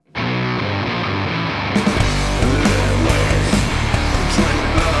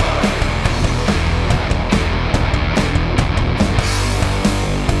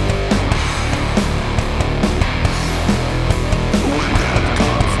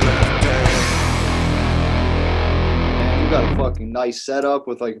nice setup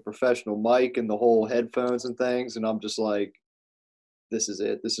with like a professional mic and the whole headphones and things, and I'm just like, this is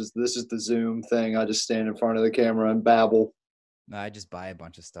it. This is the Zoom thing. I just stand in front of the camera and babble. No, I just buy a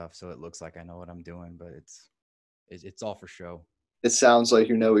bunch of stuff so it looks like I know what I'm doing, but it's all for show. It sounds like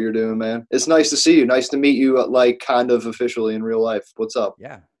you know what you're doing, man. It's nice to see you. Nice to meet you, like kind of officially in real life. What's up?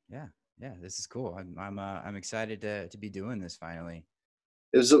 Yeah, yeah, yeah. This is cool. I'm excited to be doing this finally.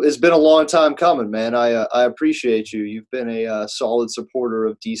 It's been a long time coming, man. I appreciate you. You've been a solid supporter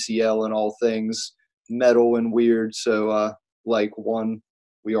of DCL and all things metal and weird. So like one,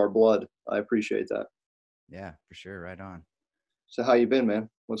 we are blood. I appreciate that. Yeah, for sure. Right on. So how you been, man?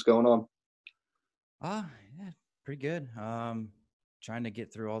 What's going on? Yeah, pretty good. Trying to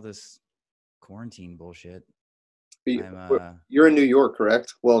get through all this quarantine bullshit. I'm You're in New York,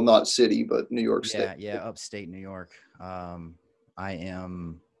 correct? Well, not city, but New York State. yeah, upstate New York. I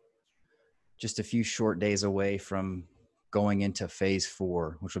am just a few short days away from going into phase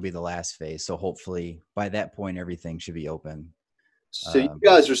 4, which will be the last phase. So hopefully by that point everything should be open. So you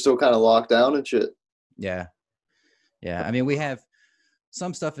guys are still kind of locked down and shit. Yeah. Yeah. I mean, we have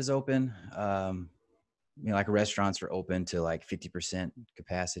some stuff is open. Like restaurants are open to like 50%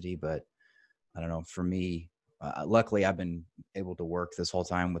 capacity, but I don't know. For me, luckily I've been able to work this whole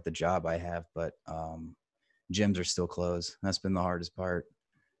time with the job I have, but gyms are still closed. That's been the hardest part.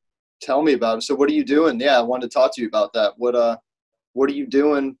 Tell me about it. So what are you doing? Yeah, I wanted to talk to you about that. What are you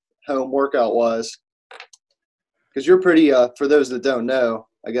doing home workout wise? Because you're pretty for those that don't know,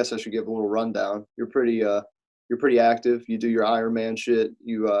 I guess I should give a little rundown. You're pretty active. You do your Ironman shit.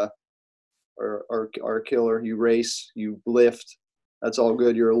 You are a killer. You race, you lift. That's all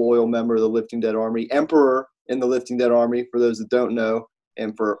good. You're a loyal member of the Lifting Dead Army, Emperor in the Lifting Dead Army, for those that don't know.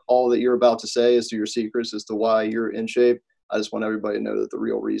 And for all that you're about to say as to your secrets as to why you're in shape, I just want everybody to know that the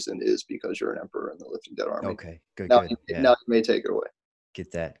real reason is because you're an Emperor in the Lifting Dead Army. Okay, good, Now, good. Yeah. now you may take it away.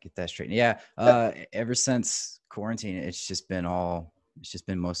 Get that straight. Yeah. Ever since quarantine, it's just been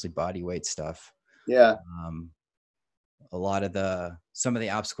mostly body weight stuff. Yeah. A lot of some of the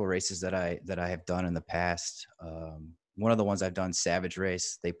obstacle races that I have done in the past. One of the ones I've done, Savage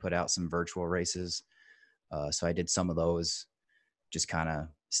Race, they put out some virtual races. So I did some of those, just kind of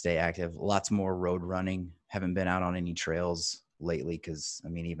stay active. Lots more road running. Haven't been out on any trails lately because I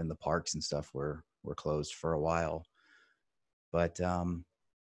mean, even the parks and stuff were closed for a while. But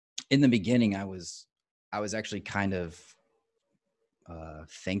in the beginning, I was actually kind of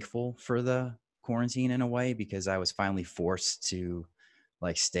thankful for the quarantine in a way, because I was finally forced to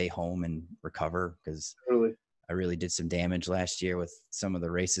like stay home and recover, because Totally. I really did some damage last year with some of the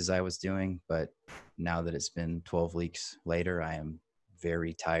races I was doing. But now that it's been 12 weeks later, I am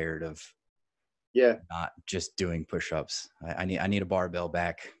very tired of not just doing push-ups. I need a barbell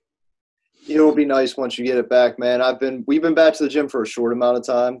back. It'll be nice once you get it back, man. We've been back to the gym for a short amount of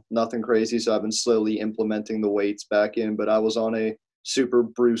time, nothing crazy. So I've been slowly implementing the weights back in, but I was on a super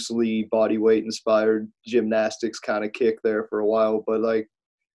Bruce Lee body weight inspired gymnastics kind of kick there for a while. But like,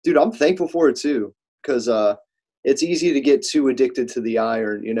 dude, I'm thankful for it too, because it's easy to get too addicted to the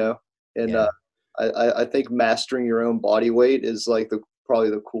iron, you know. And I think mastering your own body weight is like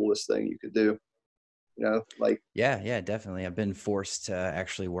probably the coolest thing you could do. You know, like yeah, definitely. I've been forced to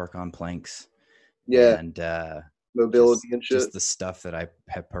actually work on planks. yeah, And mobility and shit. just the stuff that I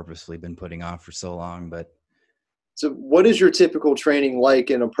have purposely been putting off for so long. But so what is your typical training like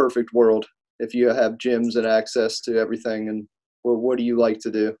in a perfect world, if you have gyms and access to everything, and what do you like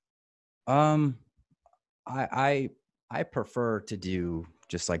to do? um I prefer to do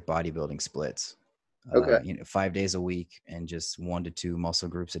just like bodybuilding splits. Okay. 5 days a week and just 1 to 2 muscle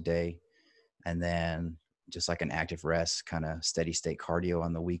groups a day, and then just like an active rest, kind of steady state cardio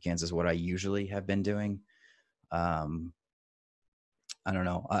on the weekends is what I usually have been doing. I don't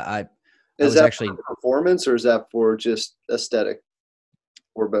know. I Is was that actually for performance or is that for just aesthetic,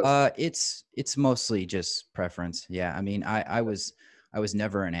 or both? it's mostly just preference. Yeah. I mean, I was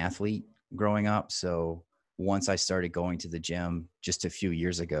never an athlete growing up. So once I started going to the gym just a few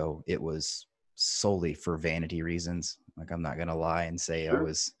years ago, it was solely for vanity reasons. Like, I'm not going to lie and say I Sure.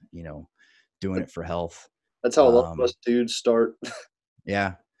 was, doing it for health. That's how a lot of us dudes start.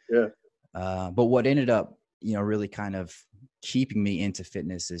 Yeah. Yeah. But what ended up, really kind of keeping me into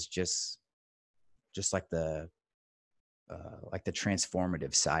fitness is just like the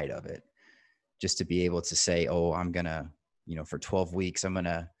transformative side of it. Just to be able to say, oh, I'm gonna, for 12 weeks, I'm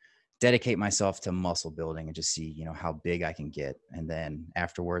gonna dedicate myself to muscle building and just see, how big I can get. And then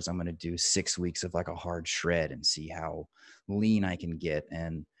afterwards, I'm gonna do 6 weeks of like a hard shred and see how lean I can get.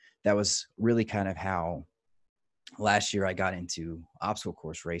 And that was really kind of how last year I got into obstacle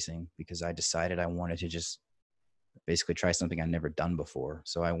course racing, because I decided I wanted to just basically try something I'd never done before.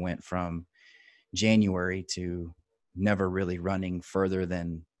 So I went from January to never really running further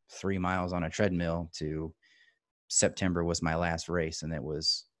than 3 miles on a treadmill to September was my last race. And it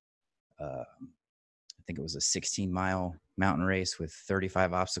was, I think it was a 16-mile mountain race with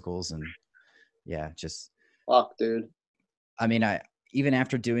 35 obstacles. And yeah, just, Fuck, dude. I mean, even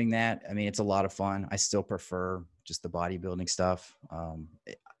after doing that, I mean, it's a lot of fun. I still prefer just the bodybuilding stuff.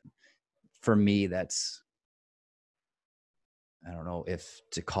 For me, that's, I don't know if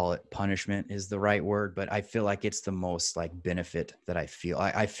to call it punishment is the right word, but I feel like it's the most like benefit that I feel.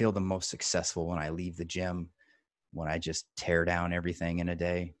 I feel the most successful when I leave the gym, when I just tear down everything in a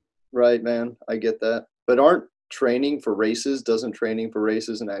day. Right, man. I get that. But aren't doesn't training for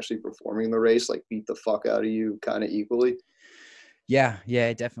races and actually performing the race like beat the fuck out of you kind of equally? Yeah,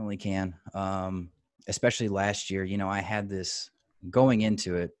 it definitely can. Especially last year, I had this going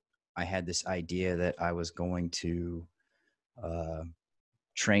into it. I had this idea that I was going to uh,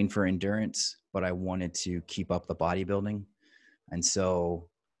 train for endurance, but I wanted to keep up the bodybuilding. And so,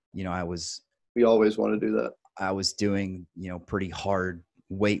 We always want to do that. I was doing, pretty hard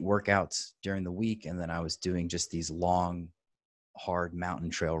weight workouts during the week. And then I was doing just these long, hard mountain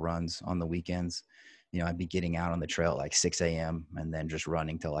trail runs on the weekends. I'd be getting out on the trail at like 6 a.m. and then just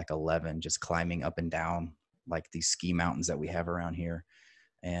running till like 11, just climbing up and down like these ski mountains that we have around here.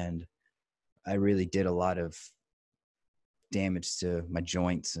 And I really did a lot of damage to my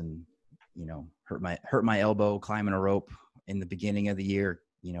joints and, hurt my elbow climbing a rope in the beginning of the year,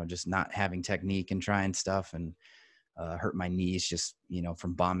 just not having technique and trying stuff, and hurt my knees just,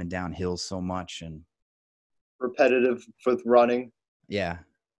 from bombing down hills so much. And Repetitive with running. yeah,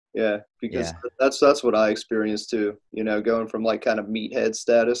 Yeah, because yeah, that's what I experienced too. Going from like kind of meathead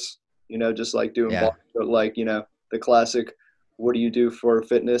status, just like doing yeah, but like, the classic, what do you do for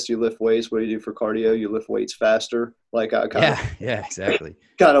fitness? You lift weights. What do you do for cardio? You lift weights faster. Like I kind of yeah, exactly.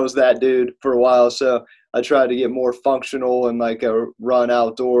 kind of was that dude for a while. So I tried to get more functional and like run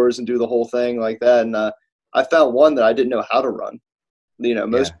outdoors and do the whole thing like that. And I found one that I didn't know how to run. Yeah,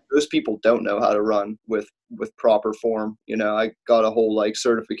 Most people don't know how to run with proper form. I got a whole like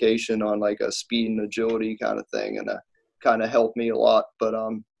certification on like a speed and agility kind of thing, and kind of helped me a lot. But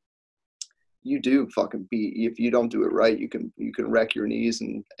you do fucking beat, if you don't do it right, you can wreck your knees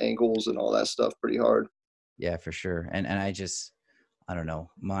and ankles and all that stuff pretty hard. yeah, for sure. And I don't know,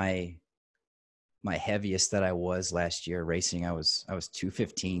 my heaviest that I was last year racing, I was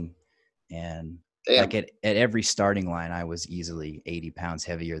 215, and Damn. like at every starting line, I was easily 80 pounds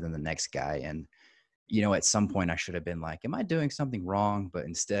heavier than the next guy. And, at some point I should have been like, am I doing something wrong? But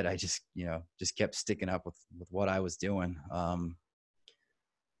instead I just, just kept sticking up with what I was doing.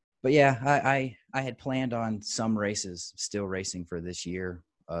 But yeah, I had planned on some races still racing for this year.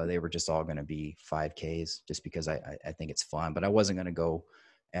 They were just all going to be 5Ks just because I think it's fun, but I wasn't going to go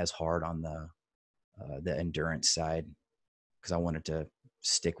as hard on the endurance side because I wanted to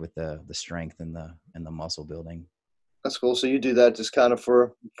stick with the strength and the muscle building. That's cool. So you do that just kind of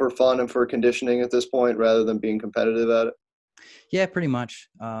for fun and for conditioning at this point, rather than being competitive at it. Yeah, pretty much.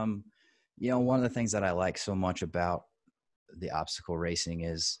 One of the things that I like so much about the obstacle racing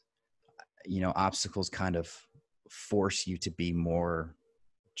is, obstacles kind of force you to be more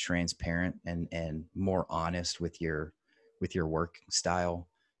transparent and more honest with your work style.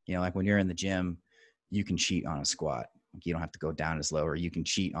 Like when you're in the gym, you can cheat on a squat. Like you don't have to go down as low, or you can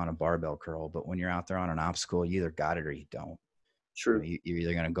cheat on a barbell curl. But when you're out there on an obstacle, you either got it or you don't. True. You're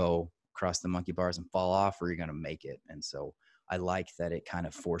either going to go across the monkey bars and fall off, or you're going to make it. And so I like that it kind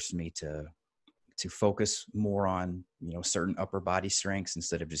of forced me to focus more on, certain upper body strengths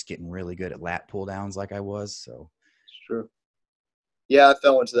instead of just getting really good at lat pull downs like I was. So It's true. Yeah, I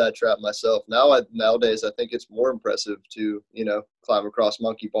fell into that trap myself. Nowadays, I think it's more impressive to, climb across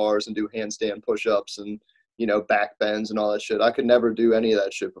monkey bars and do handstand push-ups and, back bends and all that shit. I could never do any of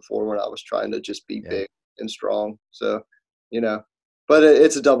that shit before when I was trying to just be yeah, big and strong. So, you know, but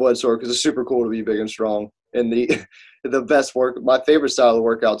it's a double-edged sword because it's super cool to be big and strong. And the best work, my favorite style of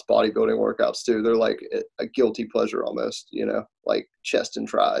workouts, bodybuilding workouts too. They're like a guilty pleasure almost, like chest and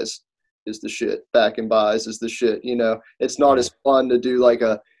tries is the shit. Back and buys is the shit. It's not yeah, as fun to do like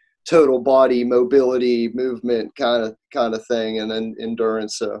a total body mobility movement kind of thing, and then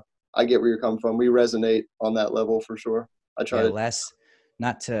endurance. So I get where you're coming from. We resonate on that level for sure. I try yeah.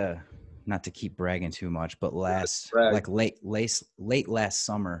 to Not to keep bragging too much, but brag. late last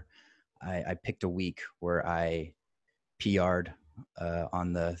summer, I picked a week where I PR'd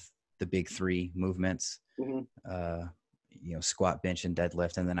on the big three movements, Hmm. uh, squat, bench, and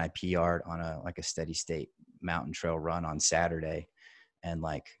deadlift, and then I PR'd on a steady state mountain trail run on Saturday, and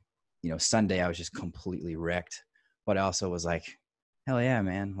like, Sunday I was just completely wrecked. but I also was like, hell yeah,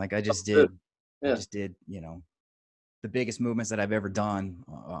 man. Like Good. I Yeah. just did, you know, the biggest movements that I've ever done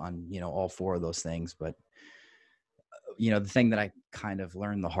on, you know, all four of those things. But, you know, the thing that I kind of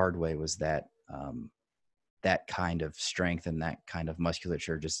learned the hard way was that, that kind of strength and that kind of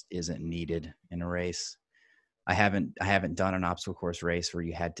musculature just isn't needed in a race. I haven't done an obstacle course race where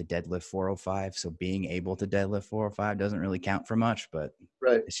you had to deadlift 405. So being able to deadlift 405 doesn't really count for much, but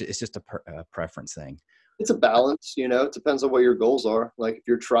Right. it's just a preference thing. It's a balance, you know. It depends on what your goals are. Like if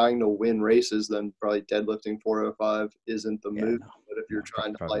you're trying to win races, then probably deadlifting 405 isn't the Yeah, move. no, But if you're no,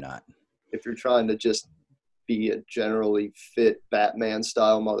 trying to probably like, not. if you're trying to just be a generally fit Batman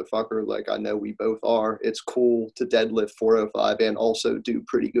style motherfucker, like I know we both are, it's cool to deadlift 405 and also do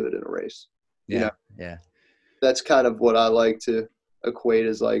pretty good in a race. You know, Yeah, yeah, that's kind of what I like to equate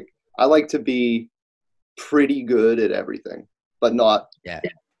as like I like to be pretty good at everything, but not yeah,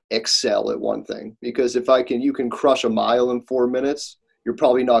 excel at one thing. Because if I can, you can crush a mile in 4 minutes, you're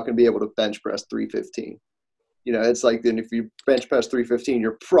probably not going to be able to bench press 315. You know, it's like then if you bench press 315,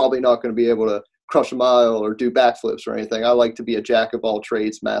 you're probably not going to be able to crush a mile or do backflips or anything. I like to be a jack of all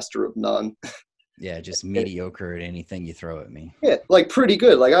trades, master of none. yeah. Just mediocre at anything you throw at me. Yeah, like pretty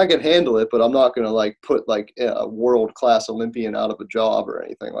good. Like I can handle it, but I'm not going to like put like a world class Olympian out of a job or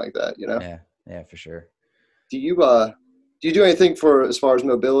anything like that. You know? Yeah, yeah, for sure. Do you do anything for as far as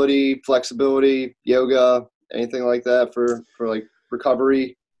mobility, flexibility, yoga, anything like that for like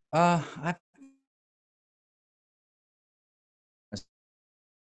recovery?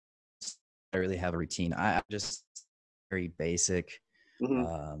 I really have a routine. I just very basic, Hmm.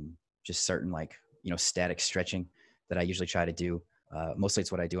 um, just certain like, you know, static stretching that I usually try to do. Mostly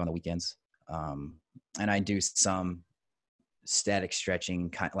it's what I do on the weekends. Um, and I do some static stretching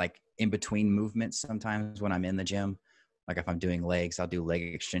kind of like in between movements sometimes when I'm in the gym. Like if I'm doing legs, I'll do leg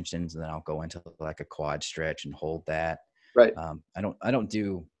extensions and then I'll go into like a quad stretch and hold that. Right. I don't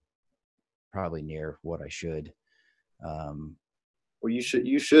do probably near what I should. Um, Well, you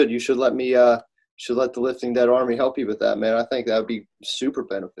should let me should let the Lifting Dead Army help you with that, man. I think that would be super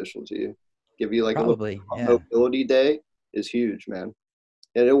beneficial to you. Give you like a little Probably, yeah, mobility day is huge, man,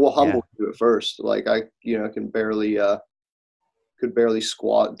 and it will yeah, humble you at first. Like I, you know, could barely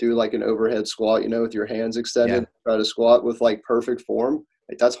squat, do like an overhead squat, you know, with your hands extended, yeah, try to squat with like perfect form.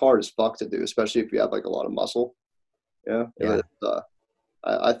 Like that's hard as fuck to do, especially if you have like a lot of muscle. Yeah, yeah.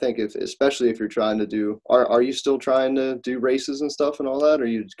 I think if especially if you're trying to do, are you still trying to do races and stuff and all that, or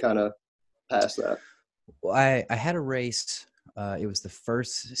you kind of past that? Well, I had a race. It was the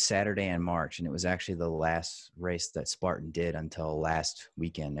first Saturday in March, and it was actually the last race that Spartan did until last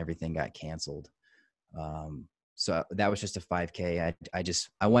weekend. Everything got canceled. So that was just a 5K.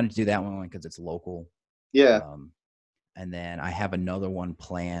 I wanted to do that one because it's local. Yeah, Um, and then I have another one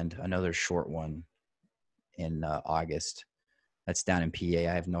planned, another short one in August. That's down in PA.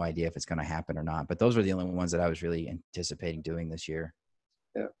 I have no idea if it's going to happen or not. But those were the only ones that I was really anticipating doing this year.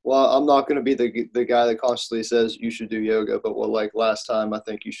 yeah. Well, I'm not going to be the guy that constantly says you should do yoga, but well, like last time, I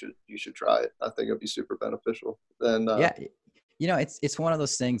think you should try it. I think it'd be super beneficial. Then Yeah, you know, it's one of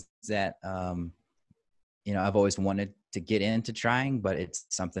those things that you know, I've always wanted to get into trying, but it's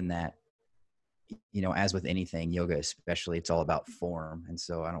something that, you know, as with anything, yoga especially, it's all about form. And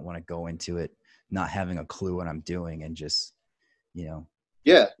so I don't want to go into it not having a clue what I'm doing and just, you know,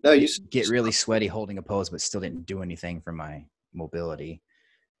 yeah, no, get really sweaty holding a pose, but still didn't do anything for my mobility.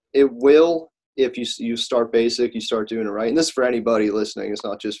 it will if you start basic, you start doing it right. And this is for anybody listening. It's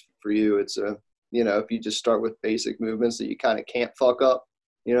not just for you. It's you know, if you just start with basic movements that you kind of can't fuck up,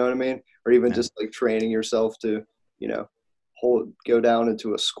 you know what I mean? Or even Yeah. just like training yourself to, you know, go down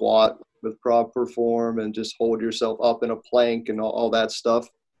into a squat with proper form and just hold yourself up in a plank and all that stuff.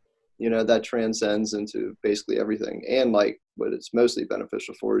 You know, that transcends into basically everything. And like what it's mostly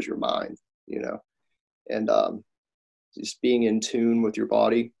beneficial for is your mind, you know, and just being in tune with your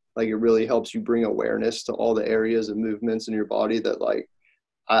body. Like it really helps you bring awareness to all the areas and movements in your body that like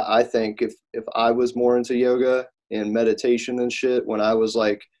I think if I was more into yoga and meditation and shit when I was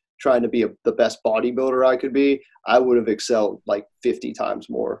like trying to be the best bodybuilder I could be, I would have excelled like 50 times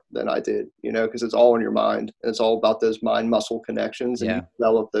more than I did, you know, because it's all in your mind. And it's all about those mind muscle connections and you Yeah.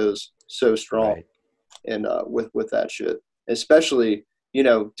 develop those so strong Right. and with that shit, especially, you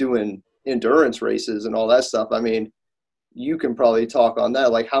know, doing endurance races and all that stuff. I mean, you can probably talk on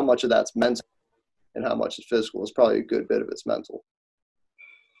that. Like how much of that's mental and how much is physical is probably a good bit of it's mental.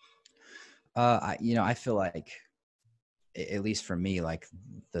 You know, I feel like at least for me, like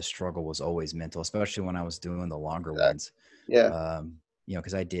the struggle was always mental, especially when I was doing the longer ones. Yeah. You know,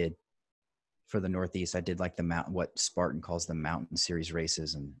 because I did for the Northeast, I did like the mountain, what Spartan calls the mountain series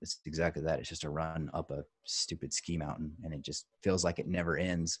races. And it's exactly that. It's just a run up a stupid ski mountain, and it just feels like it never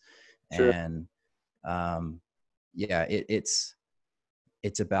ends. Sure. And yeah, it's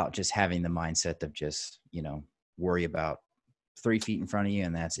about just having the mindset of just, worry about 3 feet in front of you,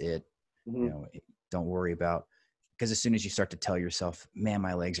 and that's it. Mm-hmm. Don't worry about, because as soon as you start to tell yourself, man,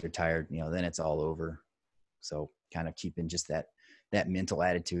 my legs are tired, then it's all over. So kind of keeping just that mental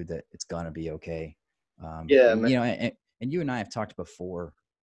attitude that it's going to be okay. Yeah, And, man. and you and I have talked before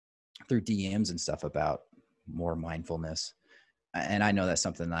through DMs and stuff about more mindfulness. And I know that's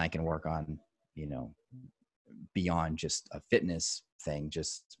something that I can work on, beyond just a fitness thing,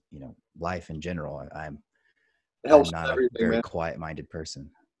 just, life in general. I'm It helps with not a everything, very man. quiet-minded person.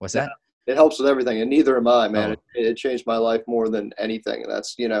 What's Yeah, that? it helps with everything, and neither am I, man. Oh, It changed my life more than anything, and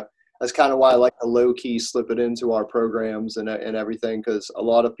that's kind of why I like to low key slip it into our programs and everything, because a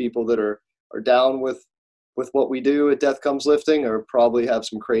lot of people that are down with what we do at Death Comes Lifting or probably have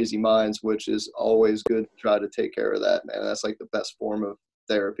some crazy minds, which is always good to try to take care of that, man. That's like the best form of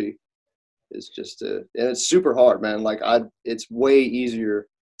therapy, is just to, and it's super hard, man. Like it's way easier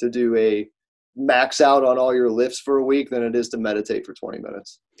to do a max out on all your lifts for a week than it is to meditate for 20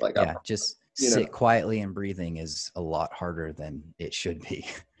 minutes. Like yeah, just you know, sit quietly and breathing is a lot harder than it should be.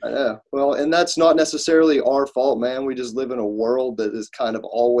 I know. Well, and that's not necessarily our fault, man. We just live in a world that is kind of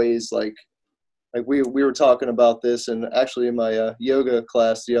always like we were talking about this, and actually in my yoga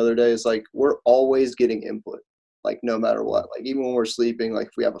class the other day, it's like we're always getting input, like no matter what. Like even when we're sleeping, like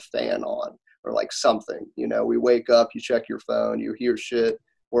if we have a fan on or like something, we wake up, you check your phone, you hear shit.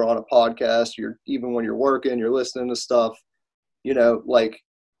 We're on a podcast. Even when you're working, you're listening to stuff. Like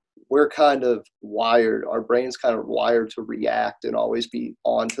we're kind of wired, our brain's kind of wired to react and always be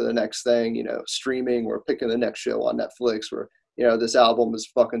on to the next thing. Streaming, we're picking the next show on Netflix, we're this album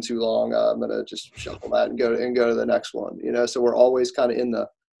is fucking too long, I'm gonna just shuffle that and go to the next one. So we're always kind of in the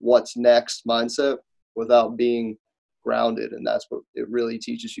what's next mindset without being grounded, and that's what it really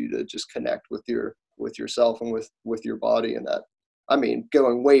teaches you, to just connect with yourself and with your body. And that, I mean,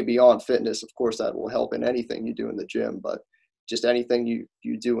 going way beyond fitness, of course that will help in anything you do in the gym, but just anything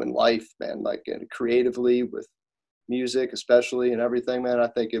you do in life, man, like creatively with music especially and everything, man. I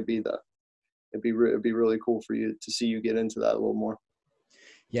think it'd be really cool for you to see you get into that a little more.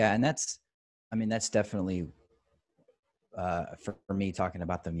 Yeah, and that's definitely for me, talking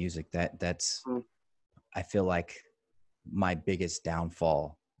about the music, that's I feel like my biggest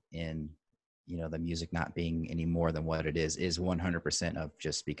downfall in the music not being any more than what it is 100% of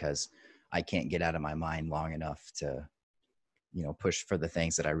just because I can't get out of my mind long enough to push for the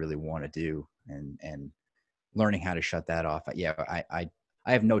things that I really want to do, and learning how to shut that off. Yeah, I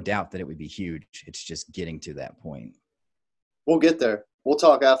have no doubt that it would be huge. It's just getting to that point. We'll get there. We'll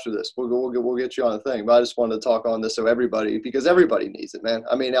talk after this. We'll get you on the thing. But I just wanted to talk on this because everybody needs it, man.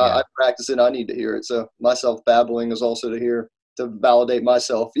 I mean, Yeah. I practice it. I need to hear it. So myself babbling is also to validate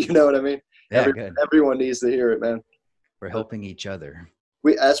myself. You know what I mean? Yeah, good. Everyone needs to hear it, man. We're helping each other.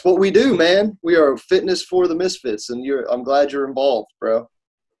 That's what we do, man. We are fitness for the misfits, and I'm glad you're involved, bro.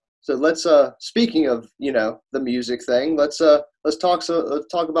 So let's speaking of the music thing, let's talk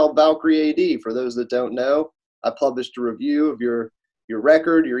about Valkyrie AD. For those that don't know, I published a review of your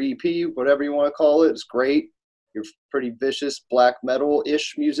record, your EP, whatever you want to call it. It's great. You're pretty vicious black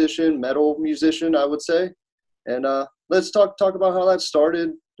metal-ish metal musician, I would say. And let's talk about how that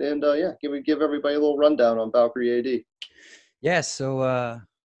started, and give everybody a little rundown on Valkyrie AD. Yeah, so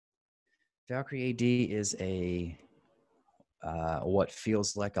Valkyrie AD is a what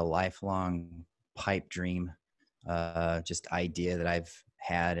feels like a lifelong pipe dream, just idea that I've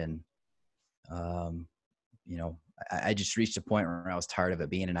had, and I just reached a point where I was tired of it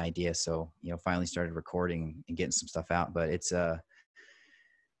being an idea, so finally started recording and getting some stuff out. But it's a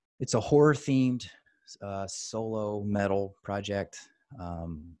horror themed solo metal project.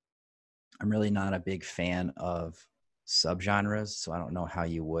 I'm really not a big fan of subgenres, so I don't know how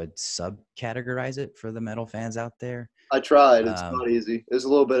you would subcategorize it for the metal fans out there. I tried. It's not easy. There's a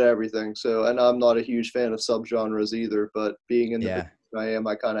little bit of everything. So, and I'm not a huge fan of subgenres either, but being in the business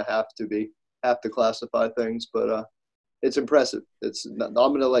I kind of have to classify things, but it's impressive. I'm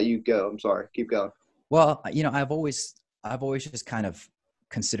going to let you go. I'm sorry. Keep going. Well, I've always just kind of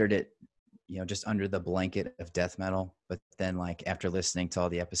considered it, just under the blanket of death metal. But then, like, after listening to all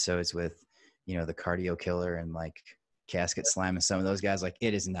the episodes with, the Cardio Killer and like Casket Slime and some of those guys, like,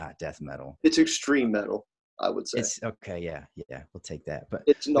 it is not death metal. It's extreme metal, I would say. It's okay. Yeah. We'll take that. But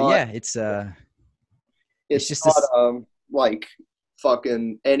it's not. But yeah, it's just not like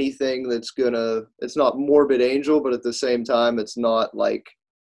fucking anything that's it's not Morbid Angel, but at the same time, it's not like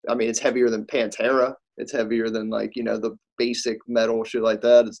I mean, it's heavier than Pantera. It's heavier than like, you know, the basic metal shit like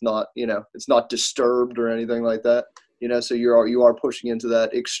that. It's not, you know, it's not Disturbed or anything like that. You know, so you are pushing into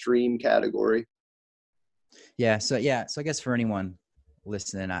that extreme category. Yeah. So yeah. So I guess for anyone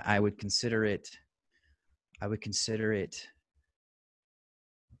listening, I would consider it. I would consider it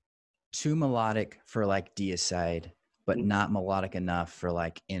too melodic for like Deicide, but Mhm. not melodic enough for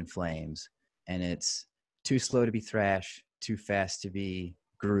like In Flames. And it's too slow to be thrash, too fast to be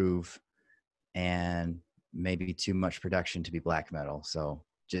groove, and maybe too much production to be black metal. So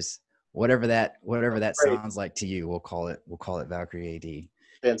just whatever that Great. sounds like to you, we'll call it Valkyrie AD.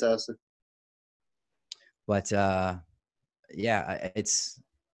 Fantastic. But yeah, it's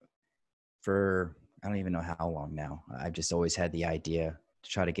for I don't even know how long now. I've just always had the idea to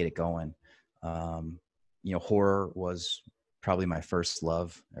try to get it going. Um, horror was probably my first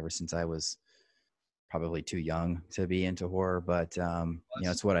love ever since I was probably too young to be into horror, but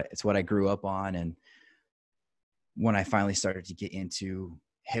it's what I grew up on. And when I finally started to get into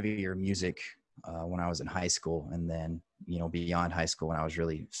heavier music when I was in high school, and then beyond high school when I was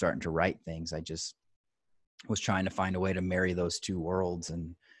really starting to write things, I just was trying to find a way to marry those two worlds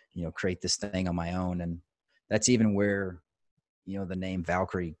and create this thing on my own. And that's even where the name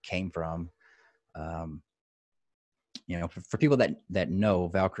Valkyrie came from. um, for people that know,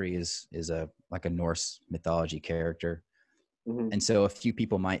 Valkyrie is a like a Norse mythology character. Hmm. And so a few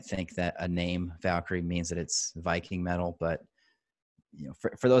people might think that a name Valkyrie means that it's Viking metal, but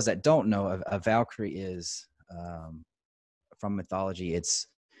for those that don't know, a Valkyrie is from mythology. It's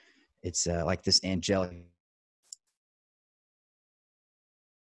like this angelic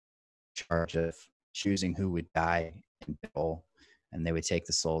charge of choosing who would die in battle, and they would take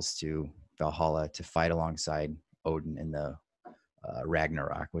the souls to Valhalla to fight alongside Odin in the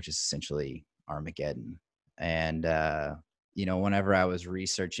Ragnarok, which is essentially Armageddon. And whenever I was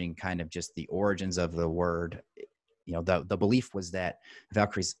researching kind of just the origins of the word, the belief was that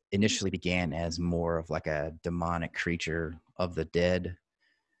Valkyries initially began as more of like a demonic creature of the dead,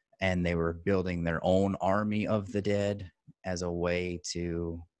 and they were building their own army of the dead as a way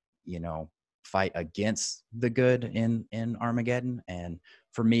to fight against the good in Armageddon. And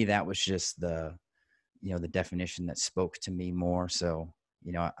for me, that was just the definition that spoke to me more. So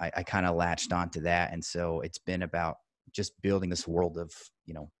I kind of latched onto that. And so it's been about just building this world of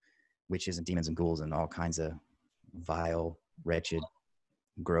witches and demons and ghouls and all kinds of vile, wretched,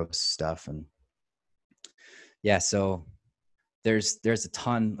 gross stuff. And yeah, so there's a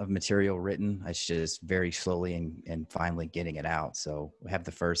ton of material written. It's just very slowly and finally getting it out. So we have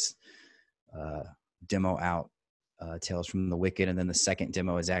the first uh, demo out, Tales from the Wicked, and then the second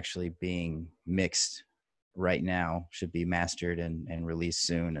demo is actually being mixed right now. Should be mastered and released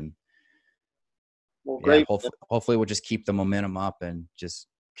soon. And Well, yeah, great. hopefully we'll just keep the momentum up and just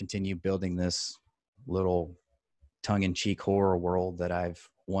continue building this little tongue-in-cheek horror world that I've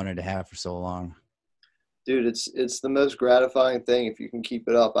wanted to have for so long. Dude, it's the most gratifying thing if you can keep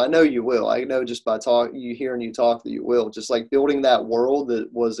it up. I know you will. I know just by hearing you talk that you will. Just like building that world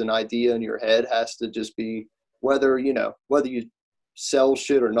that was an idea in your head has to just be whether you sell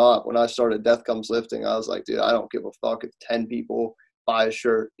shit or not. When I started Death Comes Lifting, I was like, dude, I don't give a fuck if 10 people buy a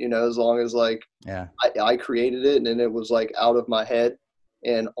shirt, as long as like Yeah. I created it and then it was like out of my head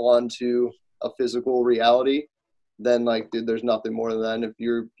and onto a physical reality. Then like, dude, there's nothing more than that. And if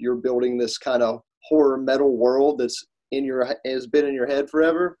you're building this kind of horror metal world that's has been in your head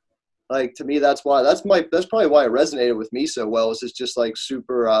forever, like to me that's probably why it resonated with me so well. It's just like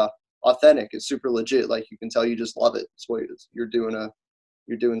super authentic. It's super legit. Like you can tell you just love it. It's what you're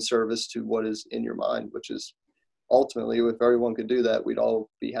doing service to what is in your mind, which is ultimately, if everyone could do that, we'd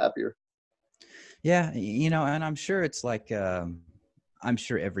all be happier. Yeah, and I'm sure it's like I'm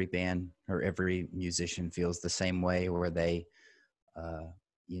sure every band or every musician feels the same way, where they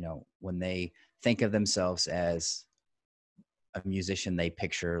when they think of themselves as a musician, they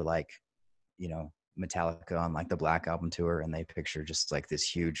picture like Metallica on like the Black Album tour, and they picture just like this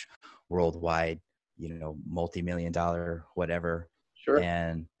huge worldwide multi-million dollar whatever. Sure, of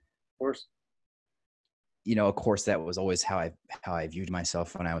And course. of course that was always how I viewed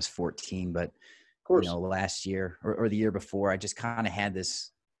myself when I was 14. But Of course. last year or the year before, I just kind of had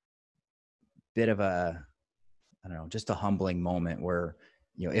this bit of a, I don't know, just a humbling moment where,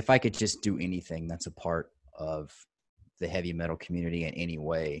 if I could just do anything that's a part of the heavy metal community in any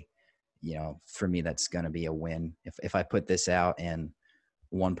way, for me, that's going to be a win. If I put this out and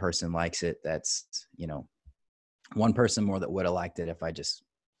one person likes it, that's, one person more that would have liked it if I just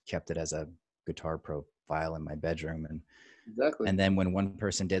kept it as a guitar profile in my bedroom. Exactly. And then when one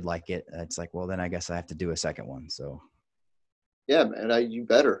person did like it, it's like, well, then I guess I have to do a second one. So Yeah, man. You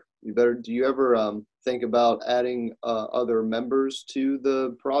better. Do you ever think about adding other members to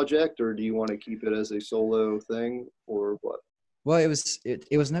the project, or do you want to keep it as a solo thing, or what? Well, it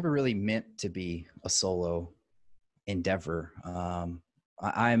was never really meant to be a solo endeavor.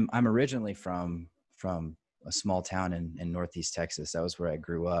 I'm originally from a small town in Northeast Texas. That was where I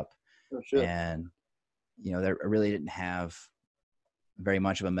grew up, Oh shit. and there I really didn't have very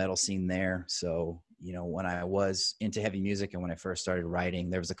much of a metal scene there. So when I was into heavy music and when I first started writing,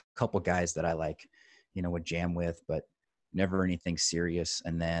 there was a couple guys that I would jam with, but never anything serious.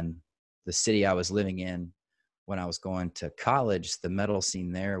 And then the city I was living in when I was going to college, the metal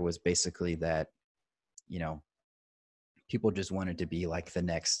scene there was basically that, you know, people just wanted to be like the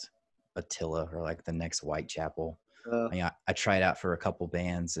next Attila or like the next Whitechapel. Uh, I tried out for a couple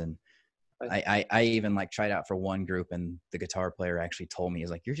bands, and I, I even like tried out for one group, and the guitar player actually told me, he's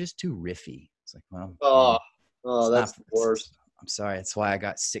like, "You're just too riffy." It's like, well, oh, oh, it's that's not. the worst. I'm sorry. That's why I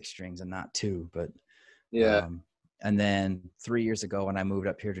got 6 strings and not two. But Yeah. um, and then 3 years ago, when I moved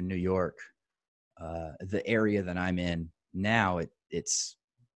up here to New York, the area that I'm in now, it's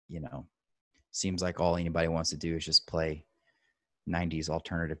seems like all anybody wants to do is just play 90s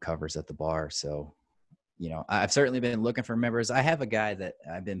alternative covers at the bar. So I've certainly been looking for members. I have a guy that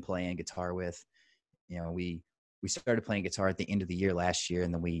I've been playing guitar with. We started playing guitar at the end of the year last year,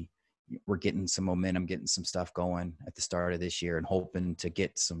 and then we're getting some momentum, getting some stuff going at the start of this year, and hoping to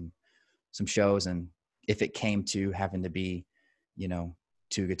get some shows. And if it came to having to be,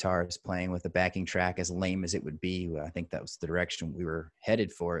 two guitars playing with a backing track, as lame as it would be, I think that was the direction we were headed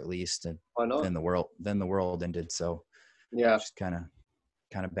for, at least. And Why not? then the world ended. So Yeah. just kind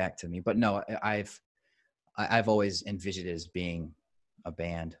of back to me. But no, I've always envisioned it as being a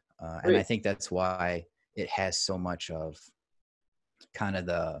band, and I Great. think that's why it has so much of kind of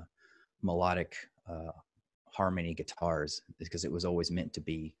the melodic harmony guitars, is because it was always meant to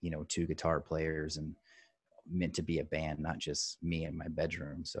be, two guitar players and meant to be a band, not just me in my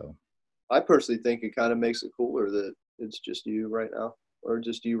bedroom. So I personally think it kind of makes it cooler that it's just you right now, or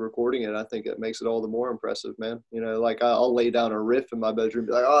just you recording it. I think it makes it all the more impressive, man. Like I'll lay down a riff in my bedroom, and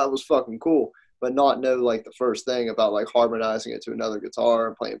be like, "Oh, that was fucking cool," but not know like the first thing about like harmonizing it to another guitar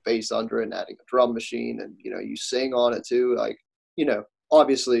and playing bass under it and adding a drum machine, and you sing on it too. Like,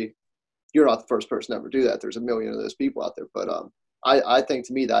 obviously you're not the first person to ever do that. There's a million of those people out there, but I think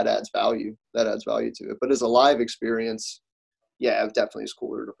to me that adds value. That adds value to it. But as a live experience, yeah, it definitely is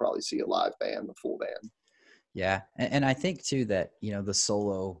cooler to probably see a live band, the full band. yeah, and I think too that the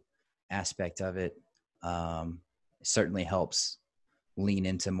solo aspect of it certainly helps lean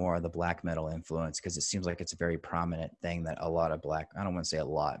into more of the black metal influence, because it seems like it's a very prominent thing that a lot of I don't want to say a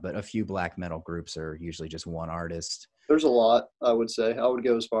lot, but a few black metal groups are usually just one artist. There's a lot, I would say. I would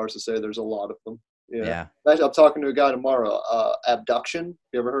go as far as to say there's a lot of them. Yeah. Yeah. Actually, I'm talking to a guy tomorrow, Abduction.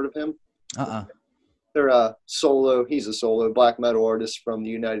 You ever heard of him? Uh-uh. They're a solo. He's a solo black metal artist from the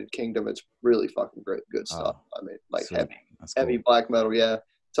United Kingdom. It's really fucking great, good stuff. Oh, I mean, like sweet. heavy, That's heavy cool. black metal. Yeah,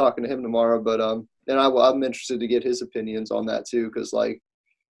 talking to him tomorrow. But and I'm interested to get his opinions on that too, because like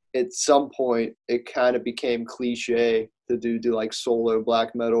at some point it kind of became cliche to do like solo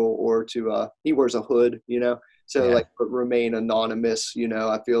black metal, or to he wears a hood, so Yeah. like but remain anonymous.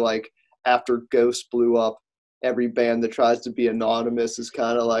 I feel like after Ghost blew up, every band that tries to be anonymous is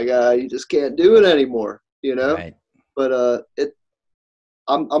kind of like you just can't do it anymore. Right. But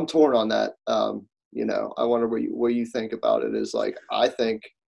I'm torn on that. I wonder what you think about it. Is like I think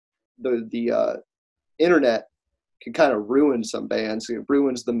the internet can kind of ruin some bands. It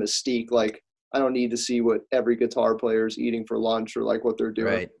ruins the mystique. Like I don't need to see what every guitar player is eating for lunch, or like what they're doing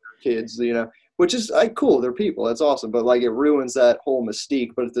with Right. their kids, which is like cool. They're people. That's awesome. But like it ruins that whole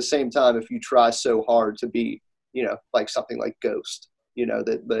mystique. But at the same time, if you try so hard to be, like something like Ghost,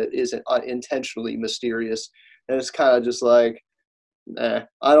 that isn't intentionally mysterious, and it's kind of just like, I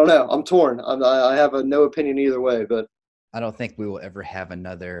don't know. I'm torn. I have no opinion either way, but I don't think we will ever have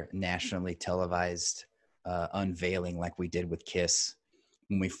another nationally televised unveiling like we did with Kiss,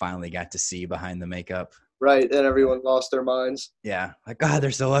 when we finally got to see behind the makeup. right. And everyone lost their minds. Yeah, like, God,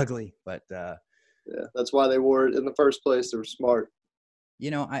 they're so ugly. But Yeah, that's why they wore it in the first place. They were smart.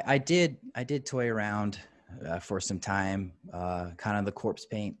 I did toy around for some time, kind of the corpse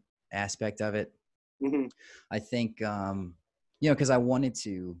paint aspect of it. Hmm. I think because I wanted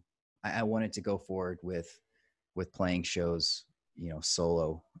to go forward with playing shows,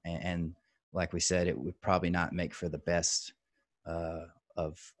 solo, and like we said, it would probably not make for the best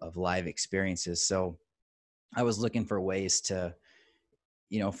of live experiences. So I was looking for ways to,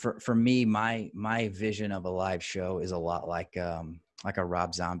 for me, my vision of a live show is a lot like a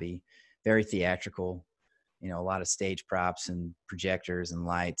Rob Zombie, very theatrical. a lot of stage props and projectors and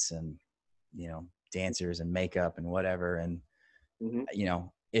lights and, dancers and makeup and whatever. And, Mm-hmm.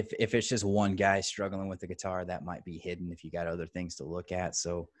 If it's just one guy struggling with the guitar, that might be hidden if you got other things to look at.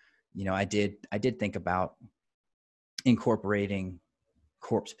 So, I did think about incorporating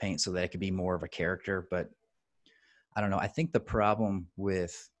corpse paint so that it could be more of a character, but I don't know. I think the problem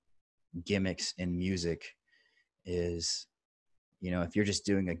with gimmicks in music is, if you're just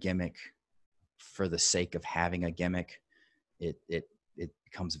doing a gimmick for the sake of having a gimmick, it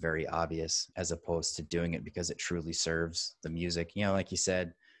becomes very obvious, as opposed to doing it because it truly serves the music. Like you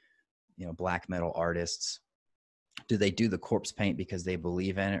said, black metal artists, do they do the corpse paint because they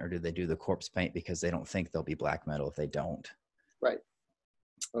believe in it, or do they do the corpse paint because they don't think they'll be black metal if they don't? Right.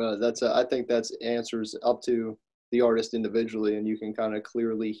 I think that's answers up to the artist individually, and you can kind of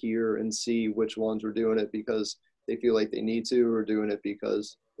clearly hear and see which ones are doing it because they feel like they need to, or doing it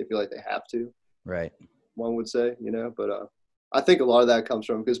because they feel like they have to. Right. One would say, but I think a lot of that comes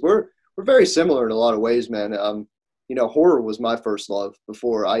from, because we're very similar in a lot of ways, man. Horror was my first love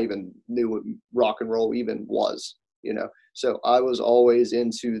before I even knew what rock and roll even was, So I was always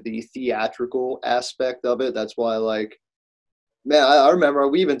into the theatrical aspect of it. That's why, like, man, I remember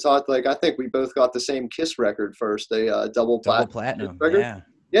we even talked, like, I think we both got the same Kiss record first, a double platinum record. Yeah.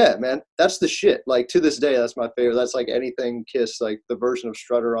 Yeah, man, that's the shit. Like, to this day, that's my favorite. That's like anything Kiss, like the version of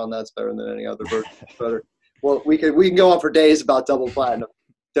Strutter on that's better than any other version of Strutter. Well, we can go on for days about double platinum.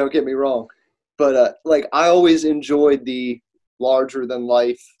 Don't get me wrong, but like, I always enjoyed the larger than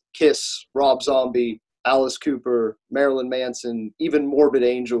life Kiss, Rob Zombie, Alice Cooper, Marilyn Manson. Even Morbid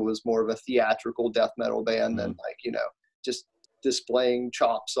Angel was more of a theatrical death metal band than, like, just displaying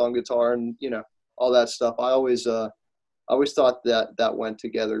chops on guitar and all that stuff. I always thought that went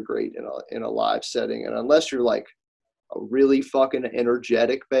together great in a live setting. And unless you're like a really fucking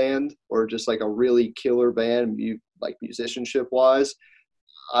energetic band or just like a really killer band, like musicianship wise,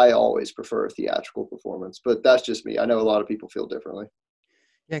 I always prefer a theatrical performance. But that's just me. I know a lot of people feel differently.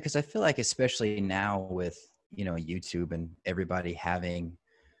 Yeah, because I feel like, especially now with YouTube and everybody having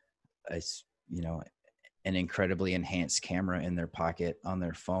a an incredibly enhanced camera in their pocket on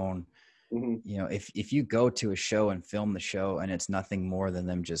their phone. Mm-hmm. If you go to a show and film the show and it's nothing more than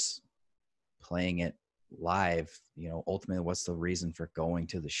them just playing it live, ultimately, what's the reason for going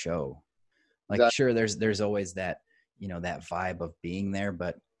to the show? Like, Exactly. Sure, there's always that, that vibe of being there,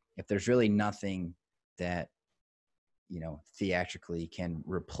 but if there's really nothing that, theatrically can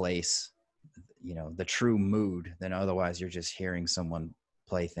replace, the true mood, then otherwise you're just hearing someone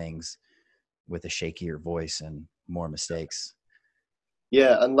play things with a shakier voice and more mistakes.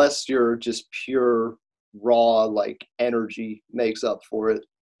 Yeah, unless you're just pure raw, like, energy makes up for it,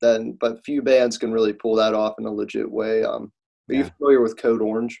 then, but few bands can really pull that off in a legit way. Are you familiar with Code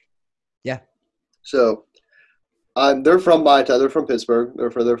Orange? Yeah. So they're from my town. They're from Pittsburgh.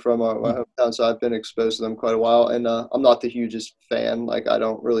 They're from my hometown, so I've been exposed to them quite a while. And I'm not the hugest fan. Like, I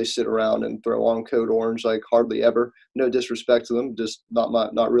don't really sit around and throw on Code Orange, like, hardly ever. No disrespect to them, just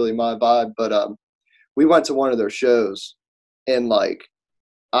not really my vibe. But we went to one of their shows, and, like,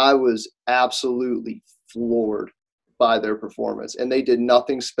 I was absolutely floored by their performance. And they did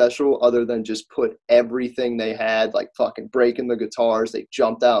nothing special other than just put everything they had, like fucking breaking the guitars. They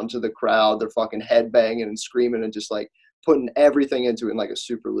jumped out into the crowd. They're fucking headbanging and screaming and just like putting everything into it in like a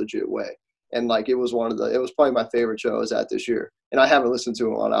super legit way. And like, it was probably my favorite show I was at this year. And I haven't listened to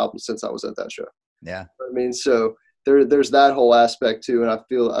them on albums since I was at that show. Yeah. I mean, so there's that whole aspect too. And I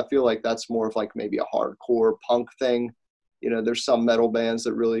feel like that's more of like maybe a hardcore punk thing. There's some metal bands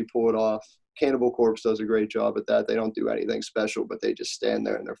that really pull it off. Cannibal Corpse does a great job at that. They don't do anything special, but they just stand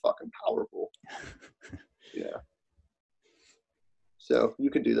there and they're fucking powerful. Yeah. So you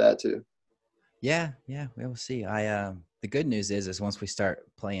could do that too. Yeah, we'll see. The good news is once we start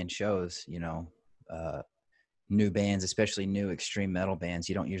playing shows, new bands, especially new extreme metal bands,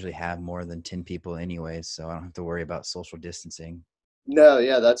 you don't usually have more than 10 people anyways, so I don't have to worry about social distancing. No,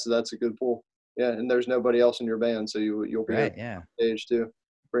 yeah, that's a good pull. Yeah, and there's nobody else in your band, so you'll be right. on Yeah, stage too.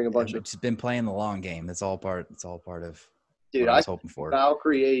 Bring a bunch of. It's been playing the long game. It's all part of Dude, what I was hoping for.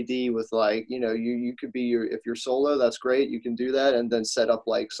 Valkyrie AD with, like, you could be if you're solo, that's great. You can do that, and then set up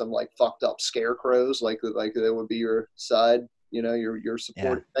like some like fucked up scarecrows, like that would be your side. Your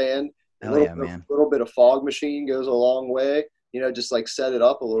support band. Hell yeah, man. A little bit of Fog Machine goes a long way. Just like set it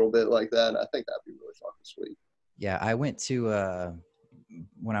up a little bit like that. And I think that'd be really fucking sweet. Yeah, I went to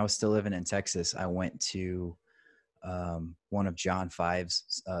when I was still living in Texas. I went to one of John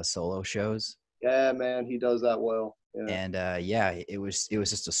Five's solo shows. Yeah, man, he does that well. Yeah. And it was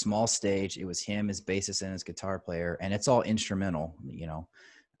just a small stage. It was him, his bassist, and his guitar player, and it's all instrumental,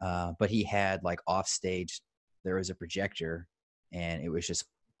 but he had like off stage there was a projector and it was just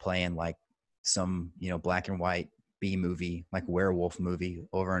playing like some, black and white B movie, like werewolf movie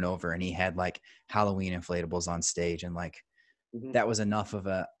over and over. And he had like Halloween inflatables on stage, and like, that was enough of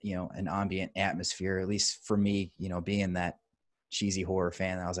a, an ambient atmosphere, at least for me, being that cheesy horror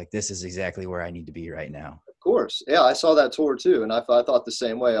fan. I was like, this is exactly where I need to be right now. Of course. Yeah, I saw that tour too. And I thought the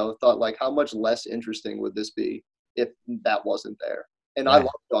same way. I thought, like, how much less interesting would this be if that wasn't there? And I love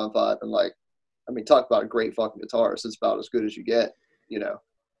John Five. And, like, I mean, talk about a great fucking guitarist. It's about as good as you get,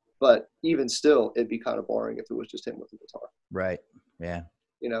 But even still, it'd be kind of boring if it was just him with the guitar. Right. Yeah.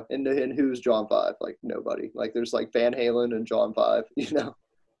 And who's John Five? Like, nobody. Like, there's like Van Halen and John Five, Yeah.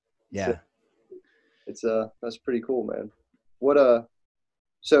 So that's pretty cool, man.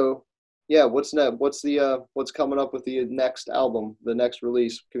 So yeah, what's next? What's coming up with the next album, the next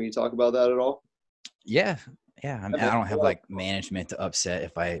release? Can you talk about that at all? Yeah. I don't have like management to upset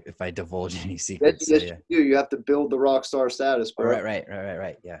if I divulge any secrets. Yes, you have to build the rock star status, bro.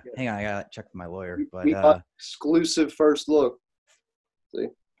 Right. Yeah. Hang on, I gotta check with my lawyer. But we got exclusive first look. See?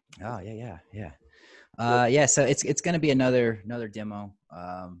 Oh yeah. So it's gonna be another demo.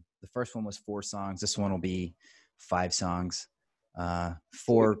 The first one was 4 songs. This one will be 5 songs,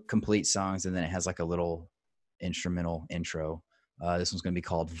 4 complete songs, and then it has like a little instrumental intro. This one's gonna be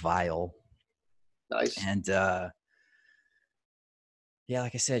called Vile. Nice. And yeah,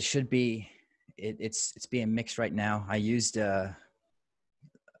 like I said, it's being mixed right now. I'm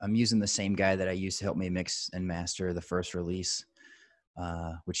using the same guy that I used to help me mix and master the first release,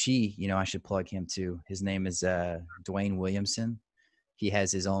 which I should plug him too. His name is Dwayne Williamson. He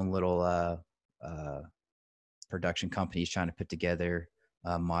has his own little production company he's trying to put together,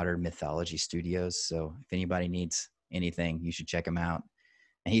 Modern Mythology Studios. So if anybody needs anything, you should check him out.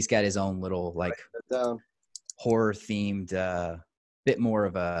 And he's got his own little like horror themed, bit more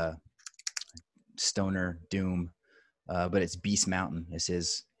of a stoner doom, but it's Beast Mountain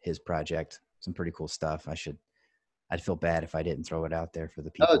is his project. Some pretty cool stuff. I'd feel bad if I didn't throw it out there for the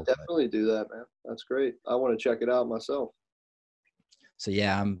people. Oh, definitely do that, man. That's great. I want to check it out myself. So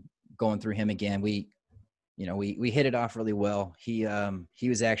yeah, I'm going through him again. We hit it off really well. He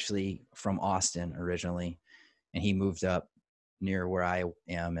was actually from Austin originally, and he moved up near where I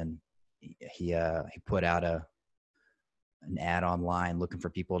am, and he put out an ad online looking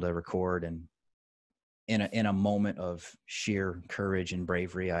for people to record, and in a moment of sheer courage and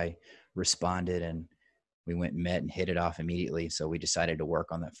bravery, I responded, and we went and met and hit it off immediately. So we decided to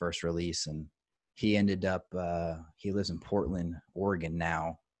work on that first release, and he ended up he lives in Portland, Oregon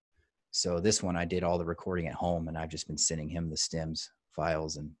now. So this one I did all the recording at home, and I've just been sending him the stems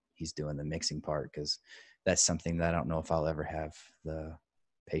files, and he's doing the mixing part, because that's something that I don't know if I'll ever have the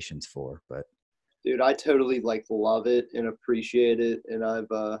patience for. But dude, I totally like love it and appreciate it, and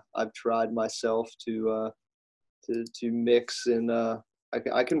I've tried myself to mix, and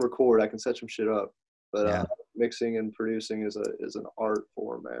I can record, I can set some shit up, but mixing and producing is an art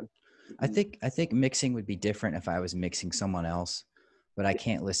form, man. I think mixing would be different if I was mixing someone else, but I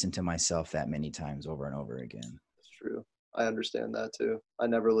can't listen to myself that many times over and over again. That's true. I understand that too. I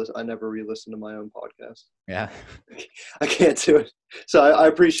never re-listen to my own podcast. Yeah. I can't do it. So I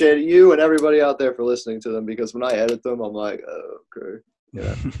appreciate you and everybody out there for listening to them, because when I edit them, I'm like, oh, okay.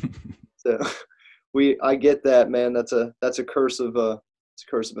 Yeah. So I get that, man. That's a curse of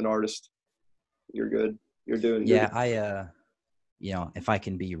an artist. You're good. You're doing good. Yeah. If I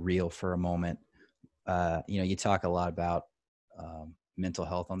can be real for a moment, you talk a lot about mental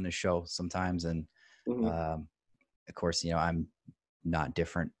health on this show sometimes. And, of course, I'm not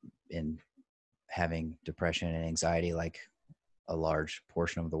different in having depression and anxiety like a large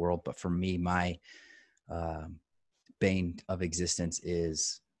portion of the world. But for me, my bane of existence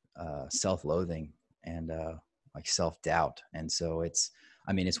is self-loathing and like self-doubt. And so it's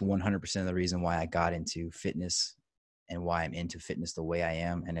 100% of the reason why I got into fitness and why I'm into fitness the way I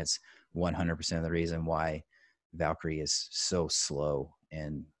am. And it's 100% of the reason why Valkyrie is so slow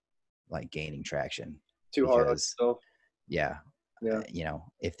in like gaining traction. Too hard on yourself. Yeah.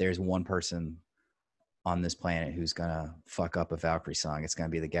 If there's one person on this planet who's gonna fuck up a Valkyrie song, it's gonna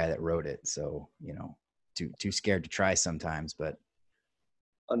be the guy that wrote it. So, too scared to try sometimes, but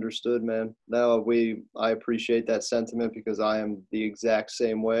understood, man. No, I appreciate that sentiment, because I am the exact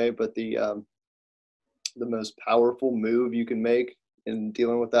same way. But the most powerful move you can make in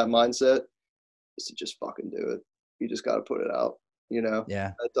dealing with that mindset is to just fucking do it. You just got to put it out,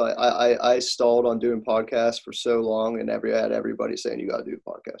 Yeah. I stalled on doing podcasts for so long, and I had everybody saying, you got to do a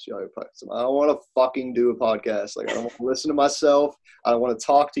podcast. You got to do a podcast. I don't want to fucking do a podcast. Like, I don't want to listen to myself. I don't want to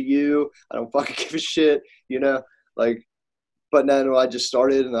talk to you. I don't fucking give a shit, like, but then I just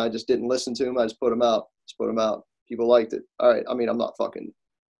started and I just didn't listen to them. I just put them out. Just put them out. People liked it. All right. I mean, I'm not fucking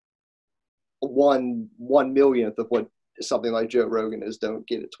one millionth of what something like Joe Rogan is. Don't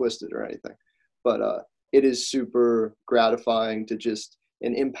get it twisted or anything. But it is super gratifying to just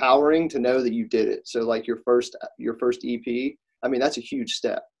and empowering to know that you did it. So like your first EP, I mean, that's a huge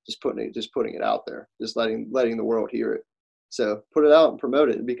step. Just putting it out there, just letting the world hear it. So put it out and promote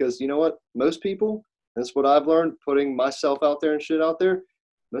it, because you know what? Most people, that's what I've learned, putting myself out there and shit out there,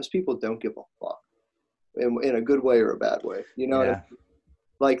 most people don't give a fuck in a good way or a bad way. You know, Yeah.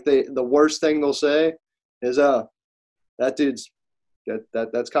 like the worst thing they'll say is, that dude's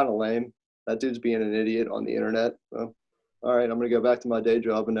that's kind of lame. That dude's being an idiot on the internet. Well, all right, I'm going to go back to my day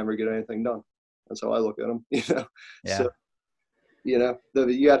job and never get anything done. That's how I look at them, you know? Yeah. So, you know,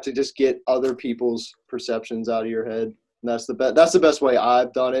 you have to just get other people's perceptions out of your head. And that's the best way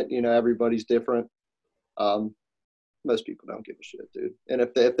I've done it. You know, everybody's different. Most people don't give a shit, dude. And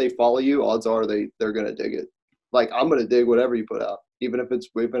if they follow you, odds are they're going to dig it. Like, I'm going to dig whatever you put out, even if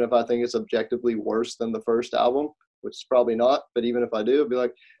I think it's objectively worse than the first album, which is probably not. But even if I do, I'll be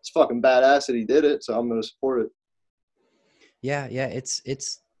like, it's fucking badass that he did it, so I'm going to support it. Yeah.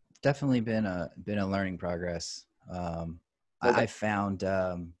 It's definitely been a learning progress. I found,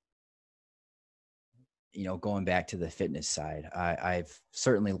 you know, going back to the fitness side, I've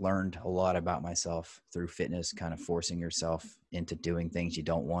certainly learned a lot about myself through fitness, kind of forcing yourself into doing things you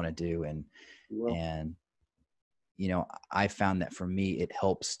don't want to do. And, you know, I found that for me, it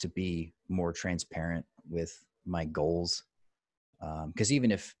helps to be more transparent with my goals. 'Cause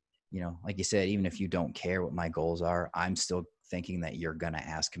even if, you know, like you said, even if you don't care what my goals are, I'm still thinking that you're going to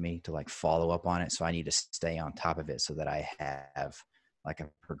ask me to like follow up on it. So I need to stay on top of it so that I have like a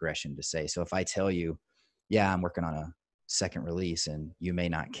progression to say. So if I tell you, yeah, I'm working on a second release and you may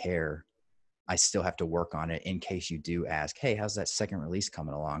not care, I still have to work on it in case you do ask, hey, how's that second release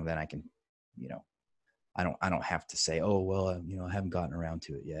coming along? Then I can, you know, I don't have to say, oh, well, you know, I haven't gotten around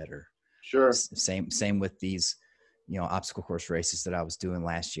to it yet. Or Sure. Same with these, you know, obstacle course races that I was doing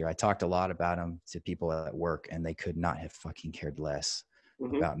last year. I talked a lot about them to people at work, and they could not have fucking cared less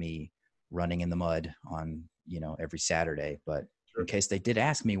about me running in the mud on, you know, every Saturday. But in case they did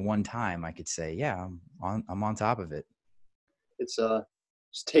ask me one time, I could say, yeah, I'm on top of it. It's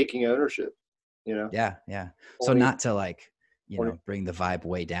taking ownership, you know? Yeah. So not to like, you know, bring the vibe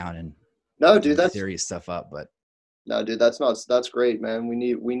way down and no, dude, that's serious stuff up, but no, dude, that's great, man. We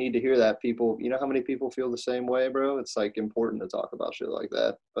need to hear that. People, you know how many people feel the same way, bro? It's like important to talk about shit like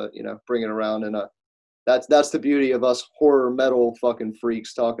that, but you know, bring it around, and that's the beauty of us horror metal fucking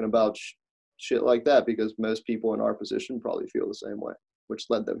freaks talking about shit like that, because most people in our position probably feel the same way, which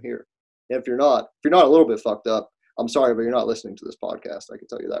led them here. And if you're not a little bit fucked up, I'm sorry, but you're not listening to this podcast. I can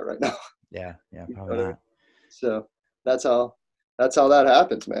tell you that right now. Yeah, probably not. So that's how that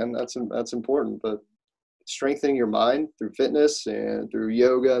happens, man. That's important. But strengthening your mind through fitness and through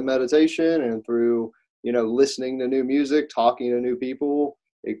yoga and meditation and through, you know, listening to new music, talking to new people,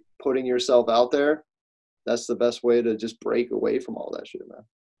 putting yourself out there, that's the best way to just break away from all that shit, man.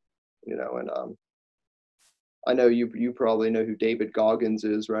 You know, and I know you probably know who David Goggins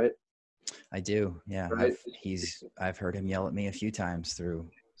is, right? I do. Yeah. Right? I've heard him yell at me a few times through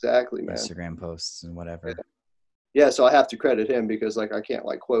exactly, man. Instagram posts and whatever. Yeah, so I have to credit him, because like I can't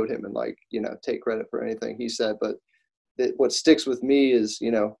like quote him and like, you know, take credit for anything he said, but what sticks with me is,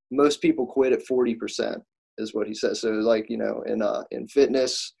 you know, most people quit at 40% is what he says. So like, you know, in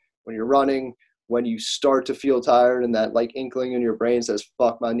fitness, when you're running, when you start to feel tired and that like inkling in your brain says,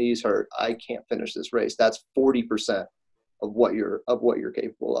 fuck, my knees hurt, I can't finish this race, that's 40% of what you're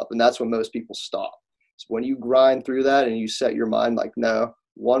capable of. And that's when most people stop. So when you grind through that and you set your mind like, no,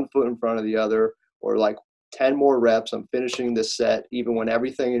 one foot in front of the other, or like 10 more reps, I'm finishing this set, even when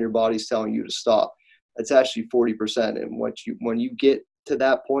everything in your body's telling you to stop, that's actually 40%. And when you get to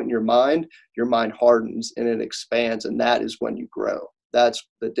that point in your mind hardens and it expands, and that is when you grow. That's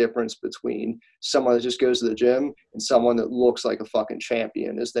the difference between someone that just goes to the gym and someone that looks like a fucking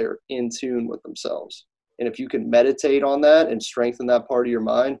champion, is they're in tune with themselves. And if you can meditate on that and strengthen that part of your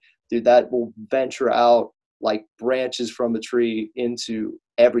mind, dude, that will venture out like branches from a tree into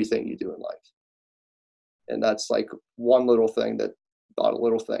everything you do in life. And that's like one little thing not a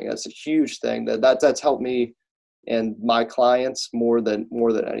little thing. That's a huge thing that's helped me and my clients more than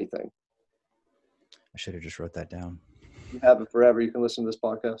anything. I should have just wrote that down. You have it forever. You can listen to this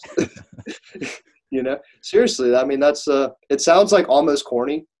podcast. You know, seriously. I mean, that's it sounds like almost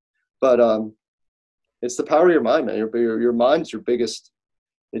corny, but it's the power of your mind, man. Your mind's your biggest.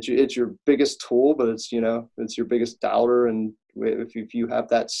 It's your biggest tool, but it's, you know, it's your biggest doubter. And if you have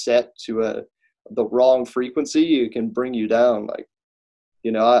that set to the wrong frequency, it can bring you down like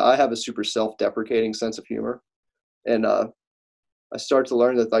You know, I have a super self-deprecating sense of humor, and I start to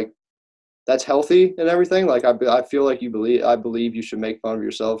learn that like that's healthy and everything. Like I feel like I believe you should make fun of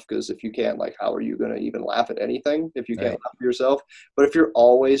yourself, because if you can't, like, how are you going to even laugh at anything if you can't Right. laugh at yourself? But if you're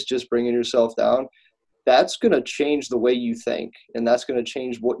always just bringing yourself down, that's going to change the way you think, and that's going to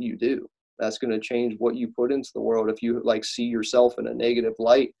change what you do. That's going to change what you put into the world. If you like see yourself in a negative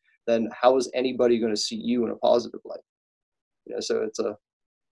light, then how is anybody going to see you in a positive light? You know, so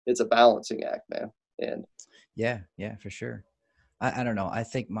it's a balancing act, man. And Yeah, yeah, for sure. I don't know. I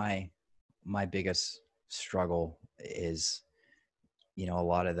think my biggest struggle is, you know, a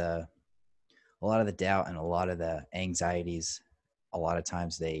lot of the doubt and a lot of the anxieties, a lot of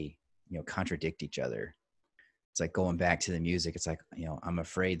times they, you know, contradict each other. It's like going back to the music. It's like, you know, I'm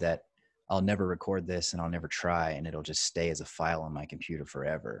afraid that I'll never record this and I'll never try and it'll just stay as a file on my computer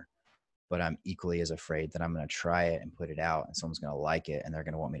forever. But I'm equally as afraid that I'm going to try it and put it out and someone's going to like it and they're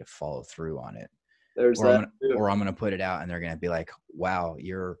going to want me to follow through on it. there's that too. Or I'm going to put it out and they're going to be like, wow,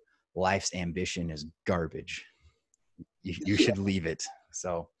 your life's ambition is garbage. You should leave it.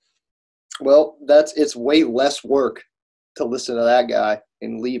 So Well, it's way less work to listen to that guy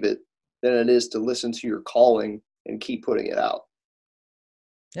and leave it than it is to listen to your calling and keep putting it out.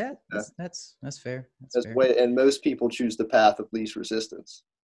 yeah, Yeah. that's fair. That's That's fair. way, and most people choose the path of least resistance,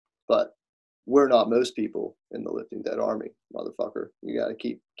 but we're not most people in the Lifting Dead Army, motherfucker. You got to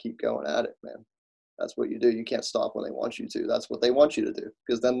keep going at it, man. That's what you do. You can't stop when they want you to. That's what they want you to do,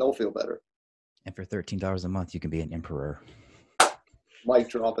 because then they'll feel better. And for $13 a month, you can be an emperor. Mic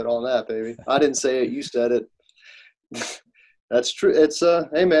drop it on that, baby. I didn't say it. You said it. That's true. It's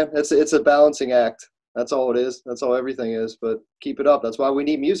hey man, it's a balancing act. That's all it is. That's all everything is. But keep it up. That's why we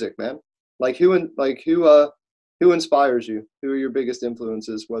need music, man. Who inspires you? Who are your biggest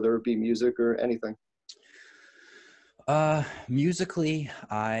influences, whether it be music or anything? Musically,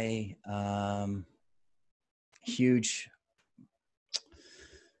 huge,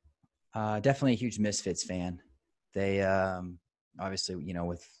 definitely a huge Misfits fan. They obviously, you know,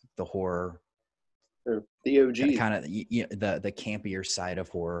 with the horror, Or the OGs. kind of the campier side of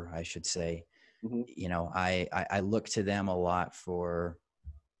horror, I should say. Hmm. You know, I look to them a lot for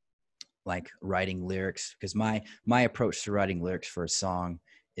like writing lyrics, because my approach to writing lyrics for a song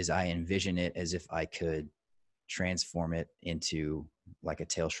is I envision it as if I could transform it into like a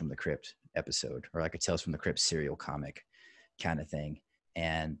Tales from the Crypt episode or like a Tales from the Crypt serial comic kind of thing.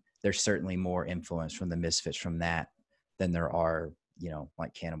 And there's certainly more influence from the Misfits from that than there are, you know,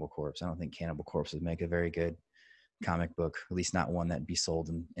 like Cannibal Corpse. I don't think Cannibal Corpse would make a very good comic book, at least not one that'd be sold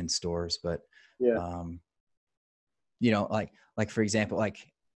in stores. But, Yeah. um, you know, like for example, like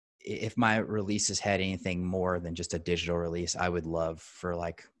if my releases had anything more than just a digital release, I would love for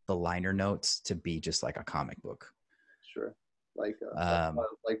like the liner notes to be just like a comic book. Sure. Like Um,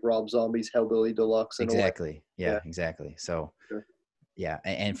 like Rob Zombie's Hellbilly Deluxe in a way. exactly. Yeah. Yeah, exactly. So Sure. yeah.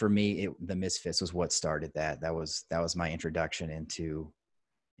 And for me, the Misfits was what started that. That was my introduction into,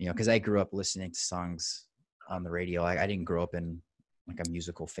 you know, cause I grew up listening to songs on the radio. I didn't grow up in like a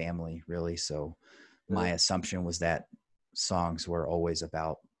musical family really. So Yeah. my assumption was that songs were always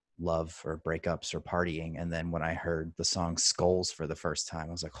about love or breakups or partying. And then when I heard the song Skulls for the first time,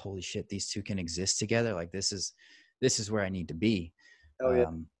 I was like, holy shit, these two can exist together. Like this is where I need to be. Oh yeah.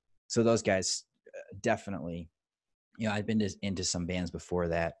 Um, so those guys definitely, you know, I'd been into some bands before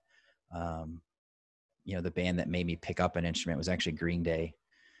that. Um, you know, the band that made me pick up an instrument was actually Green Day.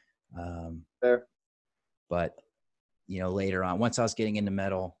 Um, Fair. but you know, later on, once I was getting into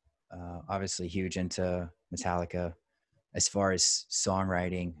metal, obviously huge into Metallica. As far as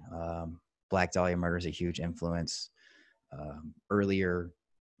songwriting, Black Dahlia Murder is a huge influence. Earlier,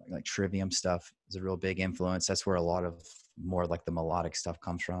 like Trivium stuff is a real big influence. That's where a lot of more like the melodic stuff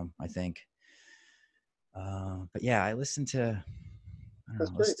comes from, I think. But yeah, I listen to, I don't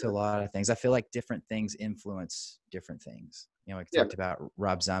That's know, great, listen to a man. lot of things. I feel like different things influence different things. You know, like Yeah. talked about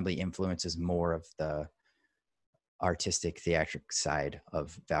Rob Zombie influences more of the artistic theatric side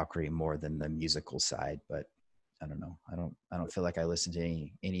of Valkyrie more than the musical side. But I don't know. I don't feel like I listen to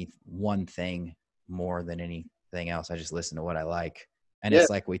any one thing more than anything else. I just listen to what I like. And Yeah. it's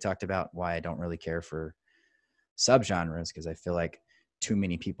like we talked about why I don't really care for subgenres, because I feel like too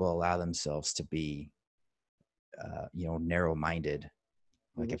many people allow themselves to be you know, narrow minded.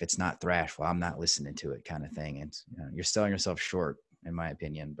 Like Mhm. if it's not thrash, well, I'm not listening to it kind of thing. And you know, you're selling yourself short in my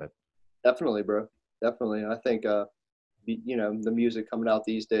opinion, but Definitely, bro. Definitely. I think you know, the music coming out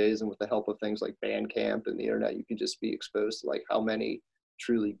these days, and with the help of things like Bandcamp and the internet, you can just be exposed to like how many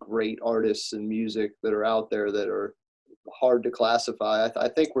truly great artists and music that are out there that are hard to classify. I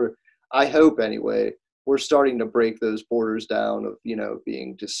think I hope anyway, we're starting to break those borders down of,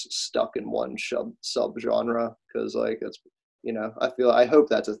 being just stuck in one sub genre. Cause like, it's, I hope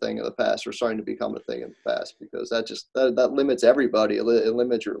that's a thing of the past. We're starting to become a thing in the past, because that limits everybody. It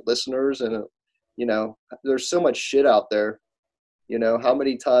limits your listeners. And, there's so much shit out there. How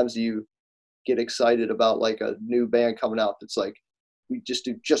many times do you get excited about like a new band coming out that's like, we just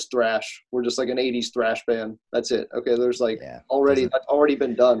do just thrash. We're just like an 80s thrash band. That's it. Okay, there's like Yeah. that's already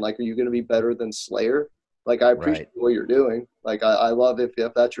been done. Like, are you going to be better than Slayer? Like, I appreciate Right. what you're doing. Like, I love if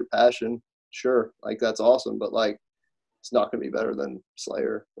that's your passion. Sure, like that's awesome. But like, it's not going to be better than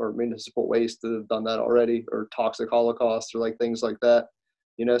Slayer or Municipal Waste that have done that already, or Toxic Holocaust, or like things like that.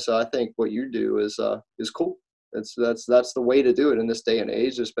 So I think what you do is cool. That's the way to do it in this day and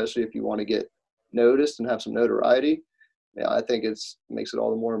age, especially if you want to get noticed and have some notoriety. Yeah, I think makes it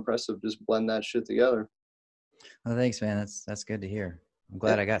all the more impressive. Just blend that shit together. Well, thanks, man. That's good to hear. I'm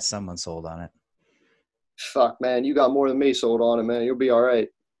glad I got someone sold on it. Fuck, man, you got more than me sold on it, man. You'll be all right.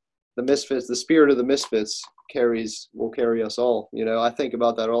 The Misfits, the spirit of the Misfits will carry us all. I think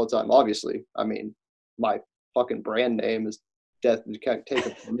about that all the time. Obviously, I mean, my fucking brand name is Death. You can't take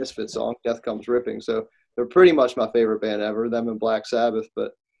a Misfits song. Death Comes Ripping. So they're pretty much my favorite band ever. Them and Black Sabbath.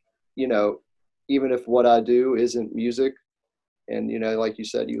 But even if what I do isn't music, and like you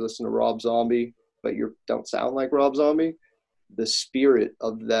said, you listen to Rob Zombie, but you don't sound like Rob Zombie, the spirit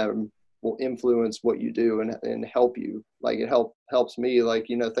of them will influence what you do and help you. Like, it helps me. Like,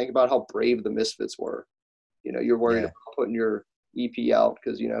 think about how brave the Misfits were. You're worried about putting your EP out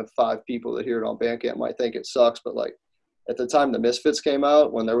because 5 people that hear it on Bandcamp might think it sucks, but like, at the time the Misfits came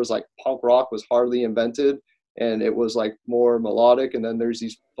out, when there was like punk rock was hardly invented, and it was like more melodic, and then there's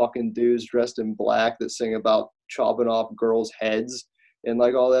these fucking dudes dressed in black that sing about chopping off girls' heads and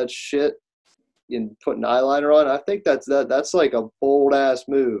like all that shit and putting eyeliner on. I think that's like a bold ass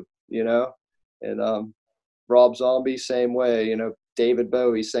move, and Rob Zombie, same way, David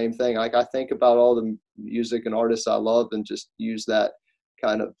Bowie, same thing. Like, I think about all the music and artists I love and just use that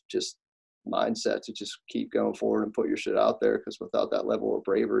kind of just mindset to just keep going forward and put your shit out there. Because without that level of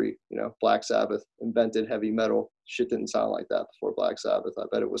bravery, Black Sabbath invented heavy metal. Shit didn't sound like that before Black Sabbath. I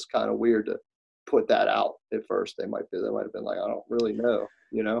bet it was kind of weird to put that out at first. They might have been like, I don't really know,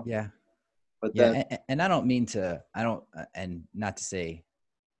 Yeah. But Yeah. then, And and not to say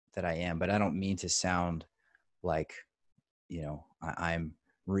that I am, but I don't mean to sound like, I'm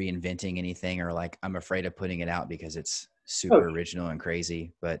reinventing anything, or like I'm afraid of putting it out because it's super original and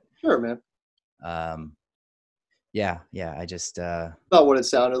crazy. But sure, man. Yeah. I just Not what it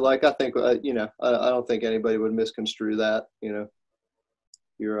sounded like. I think I don't think anybody would misconstrue that.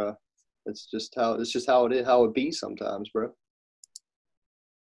 You're it's just how it is, how it be sometimes, bro.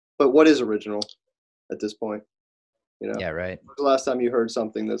 But what is original at this point? Yeah, right. When's the last time you heard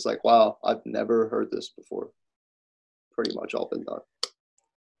something that's like, wow, I've never heard this before? Pretty much all been done.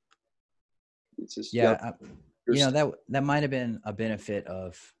 It's just that might have been a benefit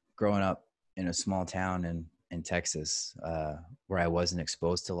of growing up in a small town in Texas, where I wasn't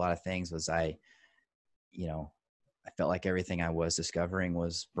exposed to a lot of things. Was I felt like everything I was discovering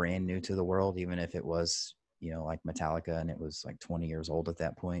was brand new to the world, even if it was, like Metallica, and it was like 20 years old at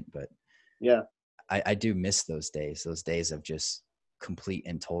that point. But yeah, I do miss those days of just complete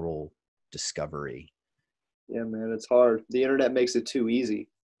and total discovery. Yeah, man, it's hard. The internet makes it too easy.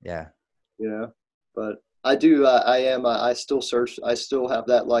 Yeah. But I do, I still search, I still have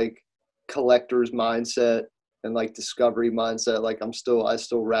that like collector's mindset and like discovery mindset. Like, I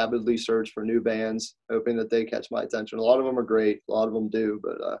still rapidly search for new bands, hoping that they catch my attention. A lot of them are great. A lot of them do,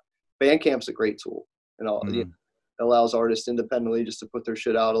 but Bandcamp's a great tool, and it allows artists independently just to put their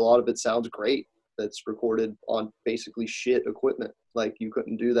shit out. A lot of it sounds great. That's recorded on basically shit equipment. Like, you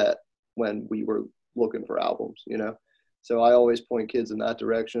couldn't do that when we were looking for albums, So I always point kids in that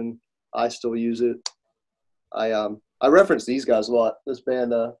direction. I still use it. I reference these guys a lot. This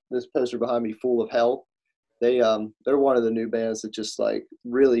band, this poster behind me, Fool of Hell. They're one of the new bands that just like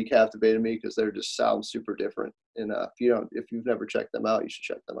really captivated me because they're just sound super different. And if you've never checked them out, you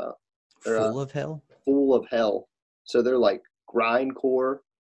should check them out. They're Full of Hell. Full of Hell. So they're like grindcore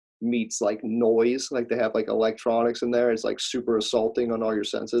meets like noise. Like, they have like electronics in there. It's like super assaulting on all your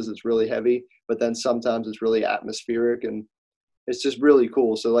senses. It's really heavy, but then sometimes it's really atmospheric, and it's just really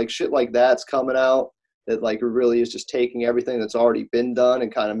cool. So like shit like that's coming out that like really is just taking everything that's already been done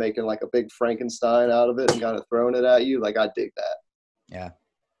and kind of making like a big Frankenstein out of it and kind of throwing it at you. Like, I dig that. Yeah.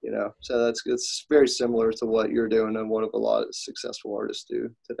 So it's very similar to what you're doing and what a lot of successful artists do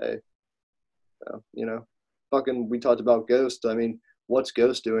today. So, fucking, we talked about Ghost. I mean, what's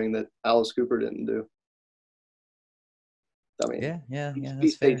Ghost doing that Alice Cooper didn't do? I mean, yeah, he's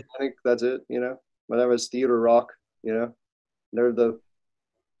that's fair. satanic, that's it, whatever, it's theater rock, you know.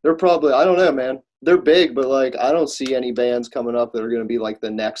 They're probably, I don't know, man. They're big, but like I don't see any bands coming up that are gonna be like the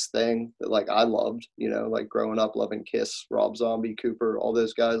next thing that like I loved, you know, like growing up loving Kiss, Rob Zombie, Cooper, all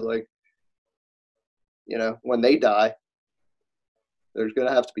those guys. Like, you know, when they die, there's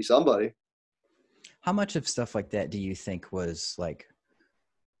gonna have to be somebody. How much of stuff like that do you think was like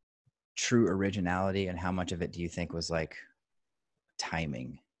true originality, and how much of it do you think was like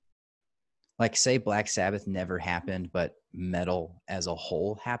timing? Like, say Black Sabbath never happened, but metal as a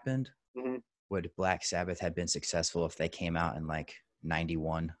whole happened. Mm-hmm. Would Black Sabbath have been successful if they came out in like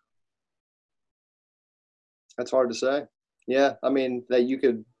 91? That's hard to say. Yeah, I mean that you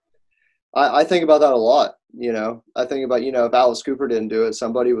could. I think about that a lot. You know, I think about, you know, if Alice Cooper didn't do it,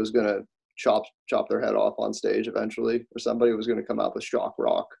 somebody was gonna chop their head off on stage eventually, or somebody was gonna come out with shock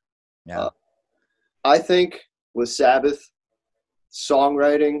rock. Yeah. I think with Sabbath,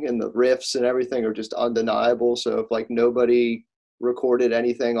 songwriting and the riffs and everything are just undeniable. So if like nobody recorded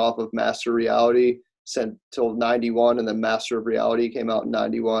anything off of Master Reality sent till 91 and then Master of Reality came out in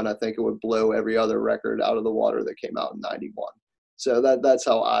 91, I think it would blow every other record out of the water that came out in 91. So that's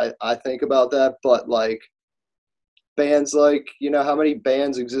how I think about that. But like bands, like, you know, how many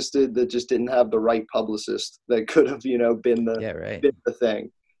bands existed that just didn't have the right publicist that could have, you know, been Yeah, right. the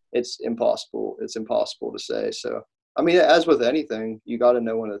thing. It's impossible to say. So I mean, as with anything, you got to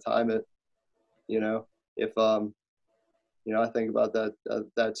know when to time it, you know. If you know, I think about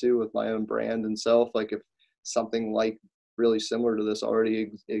that too with my own brand and self. Like if something like really similar to this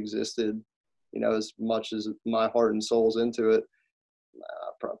already existed, you know, as much as my heart and soul's into it,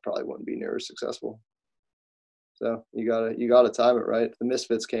 probably wouldn't be near as successful. So you gotta time it right. The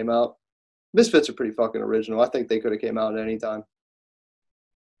Misfits came out. Misfits are pretty fucking original. I think they could have came out at any time.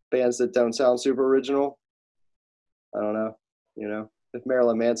 Bands that don't sound super original, I don't know. You know, if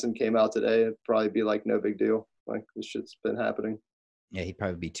Marilyn Manson came out today, it'd probably be like no big deal. Like this shit's been happening. Yeah, he'd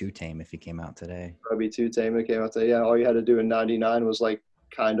probably be too tame if he came out today. Probably too tame. It came out today. Yeah, all you had to do in '99 was like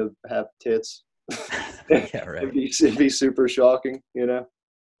kind of have tits. Yeah, right. It'd be super shocking, you know.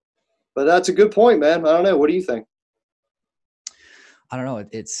 But that's a good point, man. I don't know. What do you think? I don't know.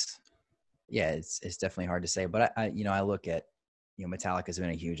 It's definitely hard to say. But I you know, I look at, you know, Metallica's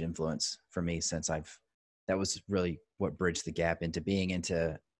been a huge influence for me since that was really what bridged the gap into being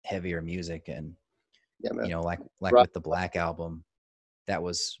into heavier music. And Yeah, man. you know, like Right. with the Black Album, that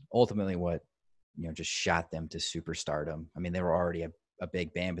was ultimately what, you know, just shot them to superstardom. I mean, they were already a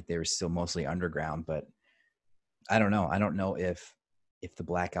big band, but they were still mostly underground. But I don't know. I don't know if the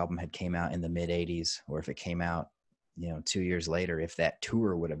Black Album had came out in the mid 80s, or if it came out, you know, 2 years later, if that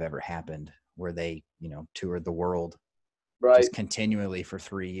tour would have ever happened where they, you know, toured the world Right. just continually for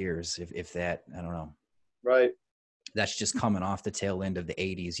 3 years. If that, I don't know. Right. That's just coming off the tail end of the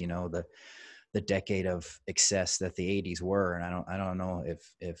 80s, you know, the decade of excess that the 80s were. And I don't know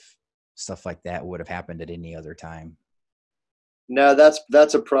if stuff like that would have happened at any other time. No,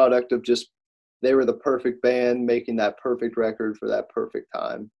 that's a product of just they were the perfect band making that perfect record for that perfect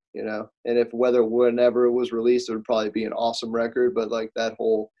time, you know. And if whenever it was released, it would probably be an awesome record. But like that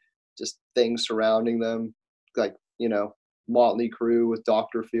whole just thing surrounding them, like, you know, Motley Crue with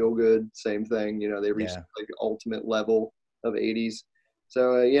Dr. Feelgood, same thing. You know, they reached like the ultimate level of '80s.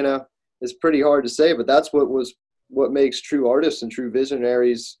 So you know, it's pretty hard to say, but that's what makes true artists and true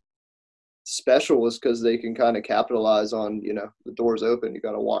visionaries special, is because they can kind of capitalize on, you know, the door's open, you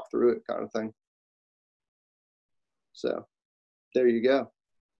got to walk through it kind of thing. So there you go.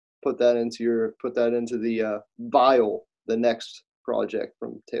 Put that into the vial, the next project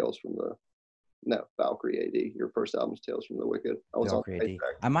from Tales from the Valkyrie AD. Your first album's Tales from the Wicked. I was Valkyrie on AD.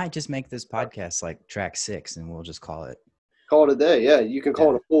 I might just make this podcast like track 6 and we'll just call it a day. Yeah, you can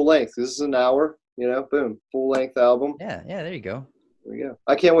call it a full length. This is an hour, you know, boom, full length album. Yeah, there you go. There we go.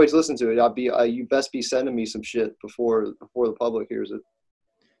 I can't wait to listen to it. You best be sending me some shit before the public hears it.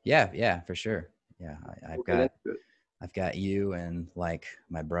 Yeah, for sure. Yeah, I've got you and like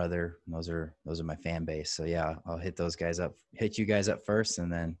my brother. Those are my fan base. So yeah, I'll hit you guys up first,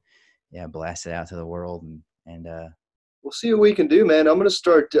 and then blast it out to the world, and we'll see what we can do, man. I'm gonna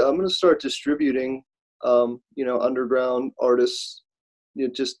start distributing, you know, underground artists.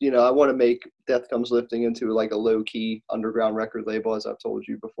 I want to make Death Comes Lifting into like a low key underground record label, as I've told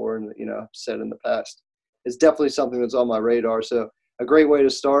you before, and you know, I've said in the past. It's definitely something that's on my radar. So a great way to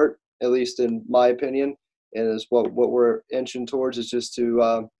start, at least in my opinion, and is what we're inching towards, is just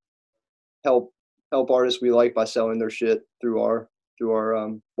to help artists we like by selling their shit through our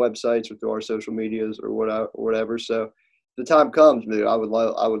websites or through our social medias or whatever. So if the time comes, dude, I would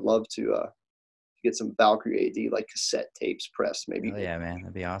love to get some Valkyrie AD like cassette tapes pressed, maybe. Oh yeah, man,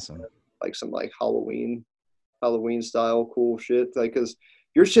 that'd be awesome. like some like Halloween style cool shit. Like, cause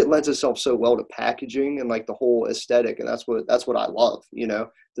your shit lends itself so well to packaging and like the whole aesthetic. And that's what I love, you know,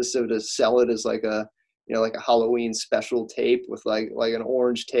 to sell it as like a, you know, like a Halloween special tape with like an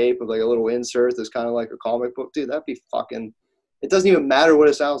orange tape with like a little insert that's kind of like a comic book, dude. That'd be fucking, it doesn't even matter what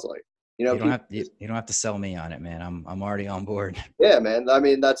it sounds like. You know, You don't have to sell me on it, man. I'm already on board. yeah, man. I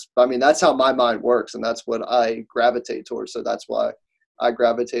mean, that's how my mind works, and that's what I gravitate towards. So that's why I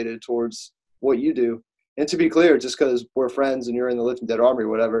gravitated towards what you do. And to be clear, just because we're friends and you're in the Lifting Dead Army or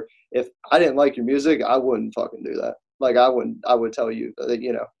whatever, if I didn't like your music, I wouldn't fucking do that. Like I would tell you that,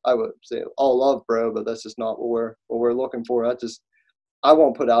 you know, I would say all love, bro, but that's just not what we're looking for. I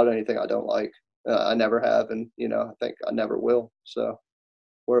won't put out anything I don't like. I never have, and you know, I think I never will. So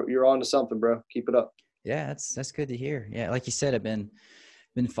you're on to something, bro. Keep it up. Yeah, that's good to hear. Yeah, like you said, I've been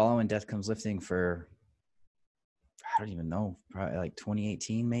following Death Comes Lifting for, I don't even know, probably like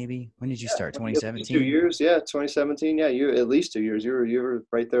 2018 maybe. When did you start? 2017? 2 years, yeah, 2017. Yeah, you at least 2 years. You were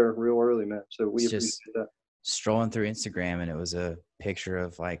right there real early, man. So we It's appreciate just that. strolling through Instagram, and it was a picture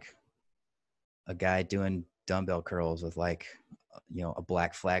of like a guy doing dumbbell curls with like, you know, a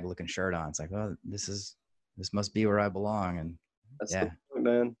black flag looking shirt on. It's like, well, this must be where I belong. And That's yeah, the point,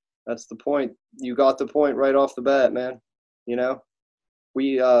 man. That's the point. You got the point right off the bat, man. You know,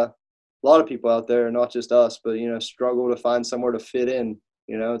 we a lot of people out there, not just us, but you know, struggle to find somewhere to fit in.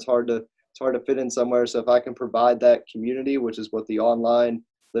 You know, it's hard to fit in somewhere. So if I can provide that community, which is what the online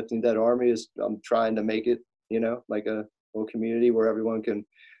Lifting Dead Army is, I'm trying to make it. You know, like a little community where everyone can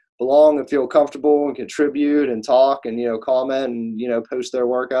belong and feel comfortable and contribute and talk and, you know, comment and, you know, post their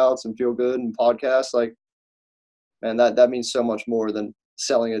workouts and feel good and podcasts. Like, man, that means so much more than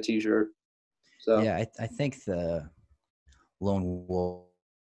selling a t-shirt. So yeah, I think the lone wolf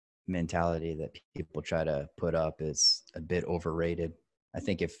mentality that people try to put up is a bit overrated. I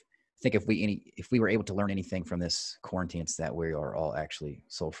think if we were able to learn anything from this quarantine, it's that we are all actually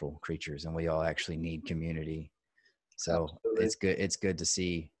social creatures and we all actually need community. So absolutely. it's good to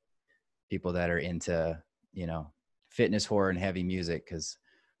see people that are into, you know, fitness, horror, and heavy music, because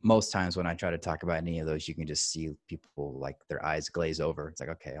most times when I try to talk about any of those, you can just see people like their eyes glaze over. It's like,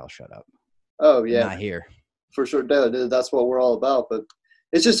 okay, I'll shut up. Oh But yeah, not here. for sure. That's what we're all about. But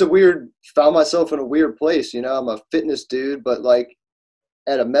it's just found myself in a weird place. You know, I'm a fitness dude, but like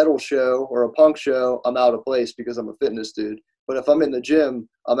at a metal show or a punk show, I'm out of place because I'm a fitness dude. But if I'm in the gym,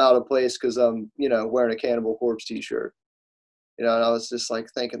 I'm out of place because I'm, you know, wearing a Cannibal Corpse t-shirt. You know, and I was just like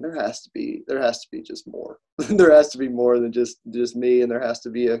thinking there has to be just more. There has to be more than just me, and there has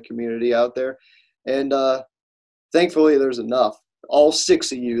to be a community out there. And thankfully there's enough. All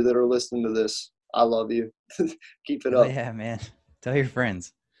 6 of you that are listening to this, I love you. Keep it Oh up. yeah, man. Tell your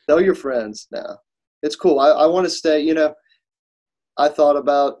friends. Tell your friends now. It's cool. I want to stay, you know, I thought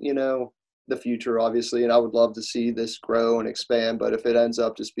about, you know, the future obviously, and I would love to see this grow and expand, but if it ends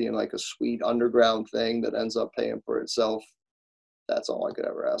up just being like a sweet underground thing that ends up paying for itself, that's all I could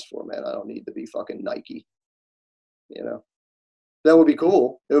ever ask for, man. I don't need to be fucking Nike, you know. That would be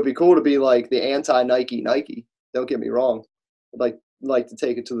cool. It would be cool to be like the anti-Nike Nike. Don't get me wrong. I'd like to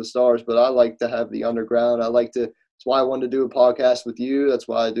take it to the stars, but I like to have the underground. That's why I wanted to do a podcast with you. That's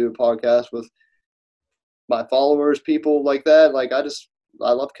why I do a podcast with my followers, people like that. Like I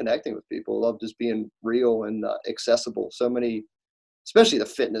love connecting with people. I love just being real and accessible. So many, especially the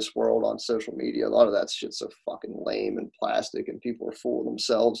fitness world on social media, a lot of that shit's so fucking lame and plastic, and people are full of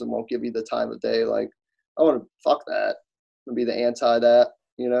themselves and won't give you the time of day. Like, I want to fuck that and be the anti that,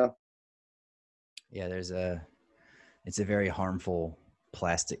 you know? Yeah, it's a very harmful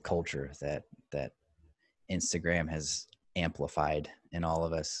plastic culture that Instagram has amplified in all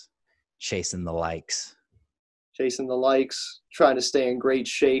of us, chasing the likes. Chasing the likes, trying to stay in great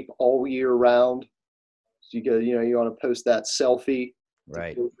shape all year round. So you want to post that selfie to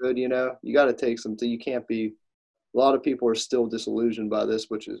Right. feel good, you know? You got to take some, you can't be, a lot of people are still disillusioned by this,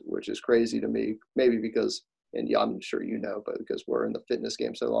 which is crazy to me. Maybe because, and yeah, I'm sure you know, but because we're in the fitness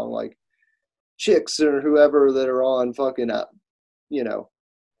game so long, like chicks or whoever that are on fucking, you know,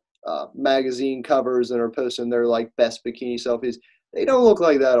 magazine covers and are posting their like best bikini selfies, they don't look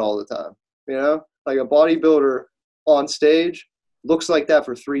like that all the time. You know, like a bodybuilder on stage looks like that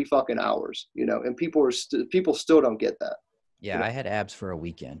for 3 fucking hours. You know, and people still don't get that. You Yeah, know? I had abs for a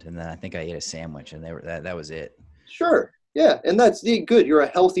weekend, and then I think I ate a sandwich, and that was it. Sure. Yeah. And that's good. You're a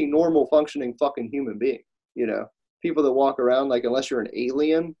healthy, normal, functioning fucking human being. You know, people that walk around like, unless you're an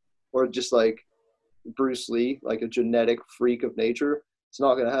alien or just like Bruce Lee, like a genetic freak of nature, it's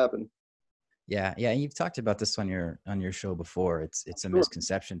not going to happen. Yeah, yeah. And you've talked about this on your show before. It's a Sure.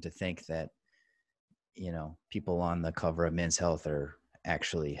 misconception to think that, you know, people on the cover of Men's Health are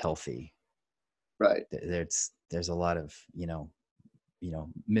actually healthy. Right. There's a lot of,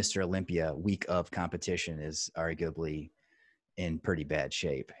 Mr. Olympia week of competition is arguably in pretty bad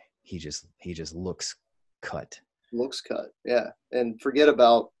shape. He just looks cut. Looks cut. Yeah. And forget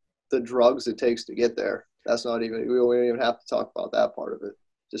about the drugs it takes to get there. That's not even, we don't even have to talk about that part of it.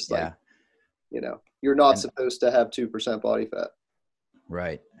 Just like, Yeah. You're not And supposed to have 2% body fat.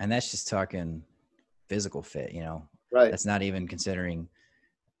 right. And that's just talking physical fit, Right. That's not even considering,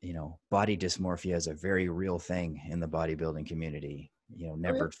 body dysmorphia is a very real thing in the bodybuilding community.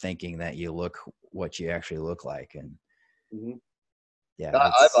 Never thinking that you look what you actually look like. And Mhm. yeah,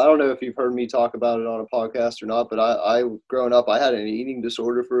 I don't know if you've heard me talk about it on a podcast or not, but I growing up, I had an eating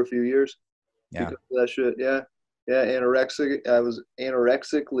disorder for a few years yeah, because of that shit. Yeah. Yeah. Anorexic. I was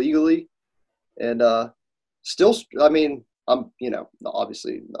anorexic legally. And still, I mean, I'm,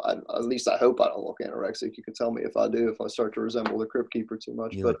 obviously, at least I hope I don't look anorexic. You can tell me if I do, if I start to resemble the Crypt Keeper too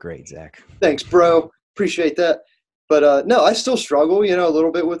much. you But look great, Zach. thanks, bro. Appreciate that. But no, I still struggle, a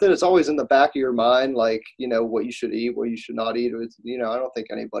little bit with it. It's always in the back of your mind, like, what you should eat, what you should not eat. It's, I don't think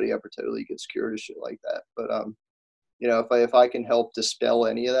anybody ever totally gets cured of shit like that. But, if I can help dispel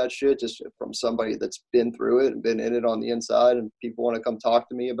any of that shit just from somebody that's been through it and been in it on the inside and people want to come talk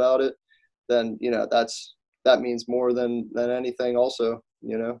to me about it, then, that means more than anything also,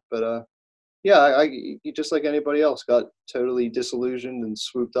 but, yeah, I just like anybody else got totally disillusioned and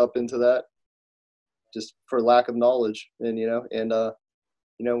swooped up into that just for lack of knowledge. And,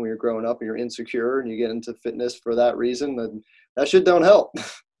 when you're growing up and you're insecure and you get into fitness for that reason, then that shit don't help,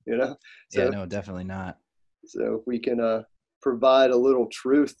 So, Yeah, no, definitely not. So if we can provide a little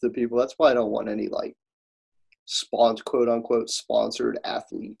truth to people, that's why I don't want any like quote unquote sponsored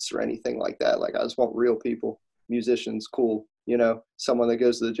athletes or anything like that. Like I just want real people, musicians, cool, someone that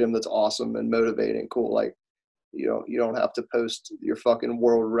goes to the gym that's awesome and motivating, cool. Like, you don't have to post your fucking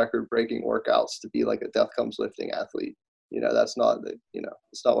world record breaking workouts to be like a Death Comes Lifting athlete. That's not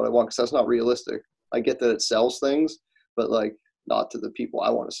it's not what I want because that's not realistic. I get that it sells things, but like not to the people I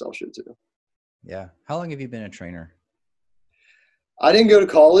want to sell shit to. Yeah. How long have you been a trainer? I didn't go to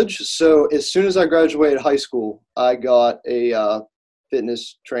college, so as soon as I graduated high school, I got a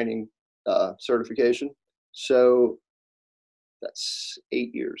fitness training certification. So that's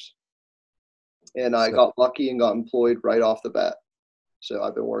 8 years, and I So got lucky and got employed right off the bat. So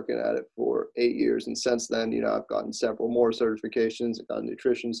I've been working at it for 8 years, and since then, I've gotten several more certifications. I got a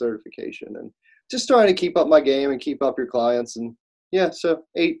nutrition certification, and just trying to keep up my game and keep up your clients. And yeah, so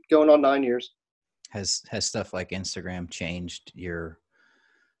 8 going on 9 years. has stuff like Instagram changed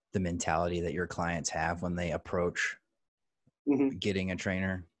the mentality that your clients have when they approach getting a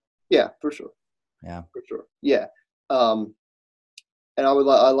trainer? Yeah, for sure. Yeah, for sure. Yeah, and I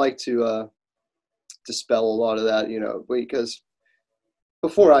like to dispel a lot of that, because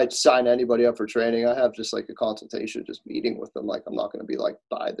before I sign anybody up for training, I have just like a consultation, just meeting with them. Like I'm not going to be like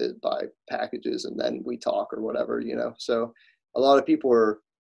buy packages and then we talk or whatever, So a lot of people are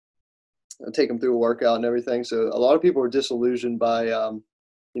take them through a workout and everything. So a lot of people are disillusioned by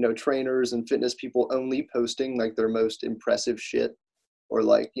trainers and fitness people only posting like their most impressive shit, or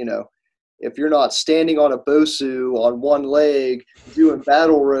like if you're not standing on a BOSU on one leg, doing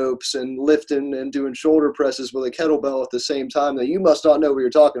battle ropes and lifting and doing shoulder presses with a kettlebell at the same time, then you must not know what you're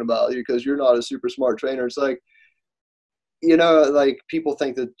talking about because you're not a super smart trainer. It's like, like people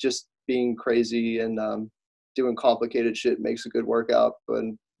think that just being crazy and doing complicated shit makes a good workout. But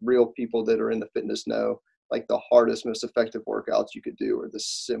real people that are in the fitness know, like the hardest, most effective workouts you could do are the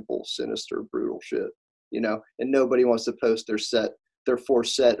simple, sinister, brutal shit, and nobody wants to post their 4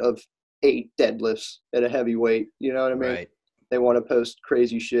 set of 8 deadlifts at a heavy weight. You know what I mean? right. They want to post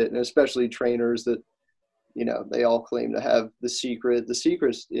crazy shit, and especially trainers that, they all claim to have the secret. The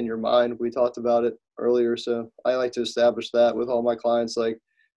secret's in your mind. We talked about it earlier. So I like to establish that with all my clients. Like,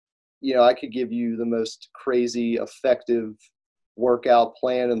 I could give you the most crazy, effective workout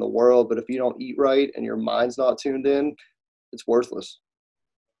plan in the world, but if you don't eat right and your mind's not tuned in, it's worthless.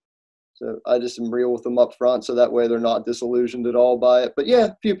 So I just am real with them up front, so that way they're not disillusioned at all by it. But yeah,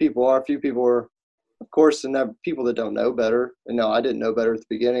 a few people are. A few people are, of course, and that people that don't know better. And no, I didn't know better at the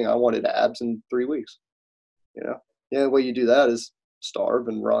beginning. I wanted abs in 3 weeks. Yeah, the way you do that is starve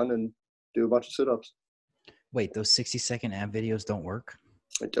and run and do a bunch of sit-ups. Wait, those 60-second ab videos don't work?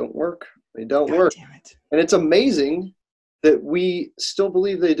 It don't work. They don't God work. damn it. And it's amazing that we still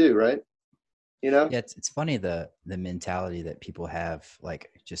believe they do, right? Yeah, it's funny the mentality that people have,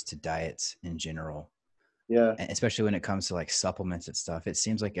 like just to diets in general. Yeah. And especially when it comes to like supplements and stuff. It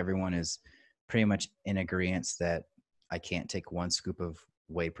seems like everyone is pretty much in agreement that I can't take 1 scoop of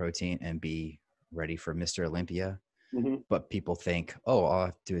whey protein and be ready for Mr. Olympia. Hmm. But people think, oh, all I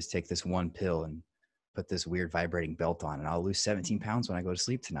have to do is take this one pill and put this weird vibrating belt on, and I'll lose 17 pounds when I go to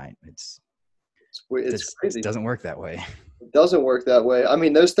sleep tonight. It's It crazy. doesn't work that way. It doesn't work that way. I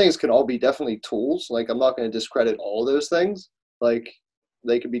mean, those things can all be definitely tools. Like, I'm not going to discredit all those things. Like,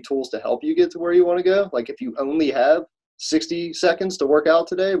 they can be tools to help you get to where you want to go. Like, if you only have 60 seconds to work out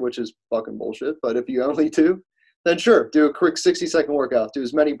today, which is fucking bullshit, but if you only do, then sure, do a quick 60-second workout. Do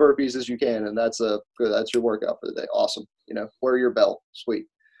as many burpees as you can, and that's your workout for the day. Awesome. Wear your belt. Sweet.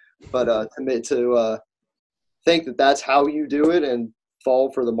 But to think that that's how you do it and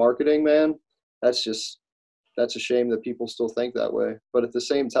fall for the marketing, man, that's a shame that people still think that way. But at the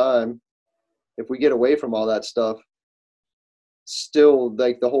same time, if we get away from all that stuff, still,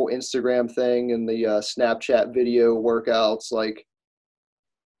 like, the whole Instagram thing and the Snapchat video workouts, like,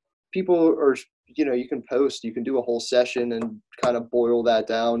 people are, you can post, you can do a whole session and kind of boil that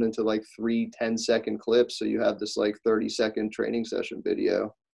down into like 3 10-second clips. So you have this like 30-second training session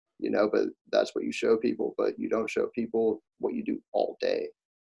video, but that's what you show people, but you don't show people what you do all day.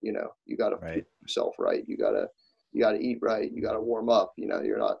 You got to Right. keep yourself right. You got to eat right. You got to warm up.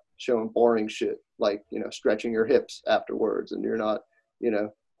 You're not showing boring shit like, stretching your hips afterwards, and you're not,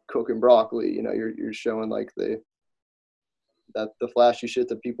 cooking broccoli. You're showing like the flashy shit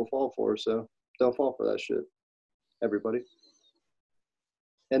that people fall for. So don't fall for that shit, everybody.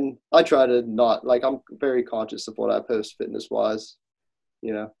 And I try to not, like, I'm very conscious of what I post fitness wise.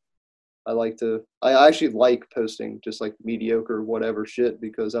 I actually like posting just like mediocre whatever shit,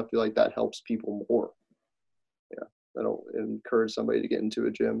 because I feel like that helps people more. That'll encourage somebody to get into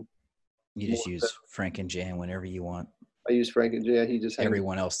a gym. You just use Frank and Jan whenever you want. I use Frank and Jan. He just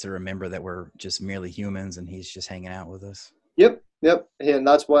everyone else to remember that we're just merely humans, and he's just hanging out with us. Yep. And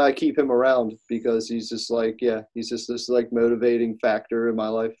that's why I keep him around, because he's just like, he's just this like motivating factor in my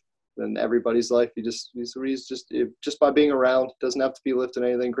life and everybody's life. He's just by being around, doesn't have to be lifting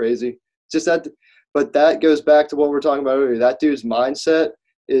anything crazy. Just that, but that goes back to what we were talking about earlier. That dude's mindset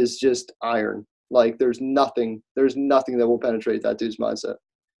is just iron. Like, there's nothing that will penetrate that dude's mindset.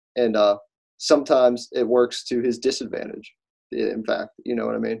 And sometimes it works to his disadvantage. In fact, you know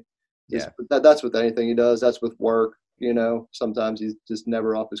what I mean? Yeah. That's with anything he does. That's with work. Sometimes he's just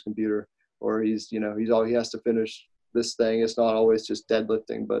never off his computer, or he has to finish this thing. It's not always just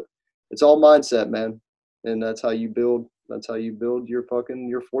deadlifting, but it's all mindset, man. And that's how you build your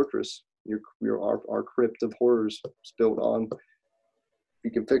fortress, our crypt of horrors. It's built on. If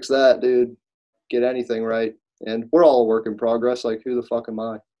you can fix that, dude, get anything right. And we're all a work in progress. Like, who the fuck am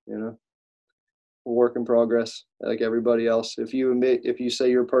I? Work in progress, like everybody else. If you say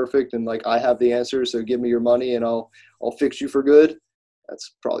you're perfect and like, I have the answers, so give me your money and I'll fix you for good,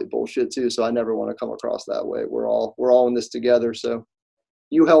 that's probably bullshit too. So I never want to come across that way. We're all in this together. So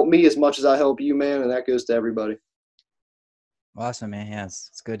you help me as much as I help you, man, and that goes to everybody. Awesome, man. Yeah,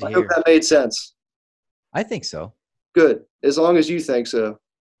 it's good to hear. I hope that made sense. I think so. Good. As long as you think so,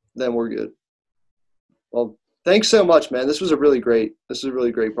 then we're good. Well, thanks so much, man. This was a really great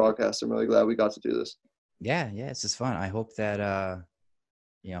podcast. I'm really glad we got to do this. Yeah, it's just fun. I hope that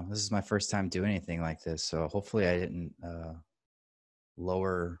this is my first time doing anything like this, so hopefully I didn't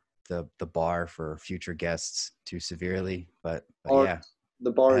lower the bar for future guests too severely. But yeah,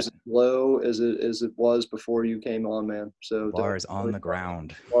 the bar is as low as it was before you came on, man. So the bar is on the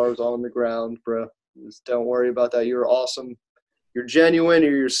ground. Bar is on the ground, bro. Just don't worry about that. You're awesome. You're genuine,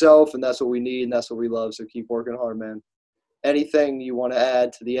 you're yourself, and that's what we need, and that's what we love. So keep working hard, man. Anything you want to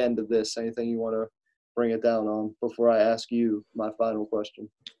add to the end of this? Anything you want to bring it down on before I ask you my final question?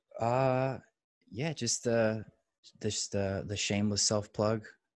 Yeah, just the shameless self plug.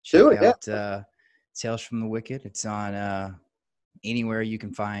 Check out Tales from the Wicked. It's on anywhere you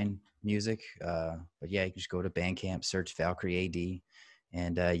can find music. But yeah, you can just go to Bandcamp, search Valkyrie AD,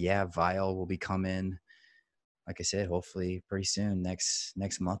 and Vile will be coming, like I said, hopefully pretty soon, next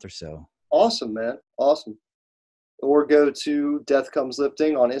month or so. Awesome, man. Awesome. Or go to Death Comes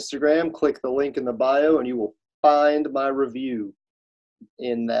Lifting on Instagram, click the link in the bio, and you will find my review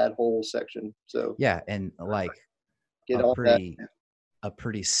in that whole section. So yeah, and like get a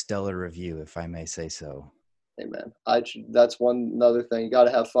pretty stellar review, if I may say so. Hey, man. That's another thing. You got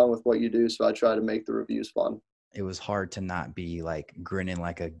to have fun with what you do, so I try to make the reviews fun. It was hard to not be like grinning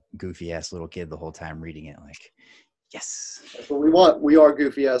like a goofy ass little kid the whole time reading it. Like, yes. That's what we want. We are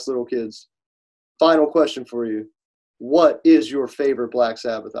goofy ass little kids. Final question for you. What is your favorite Black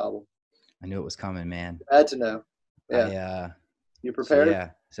Sabbath album? I knew it was coming, man. I had to know. Yeah. You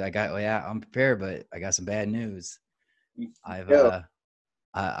prepared? So I'm prepared, but I got some bad news. I've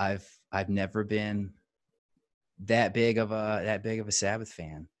never been that big of a Sabbath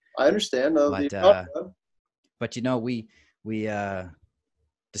fan. I understand though. But we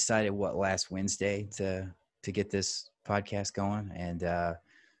decided last Wednesday to get this podcast going, and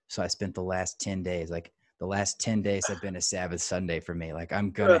so I spent the last 10 days, like the last 10 days have been a Sabbath Sunday for me. Like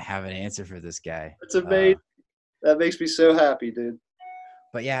I'm gonna have an answer for this guy. It's amazing. That makes me so happy, dude.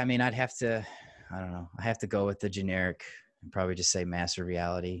 But yeah, I mean, I don't know. I have to go with the generic and probably just say Master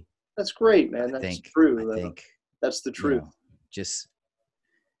Reality. That's great, man. That's true. I think that's the truth. Just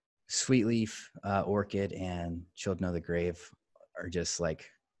Sweet Leaf, Orchid, and Children of the Grave are just like,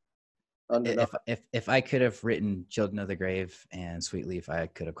 if I could have written Children of the Grave and Sweet Leaf, I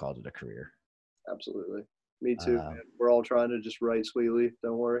could have called it a career. Absolutely. Me too, man. We're all trying to just write Sweet Leaf.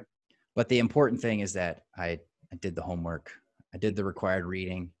 Don't worry. But the important thing is that I did the homework. I did the required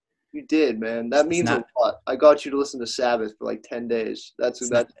reading. You did, man. That means a lot. I got you to listen to Sabbath for like 10 days. That's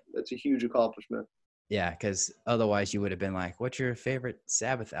a huge accomplishment. Yeah, because otherwise you would have been like, what's your favorite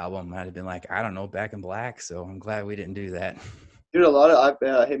Sabbath album? I'd have been like, I don't know, Back in Black. So I'm glad we didn't do that. Dude,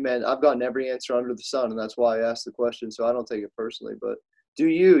 hey, man, I've gotten every answer under the sun, and that's why I asked the question, so I don't take it personally. But do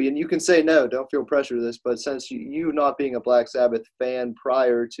you, and you can say no, don't feel pressure to this, but since you not being a Black Sabbath fan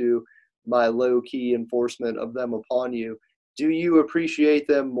prior to my low-key enforcement of them upon you, do you appreciate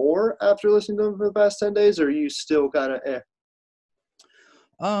them more after listening to them for the past 10 days, or are you still kind of eh?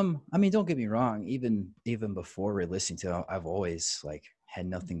 I mean, don't get me wrong. Even before we're listening to them, I've always like had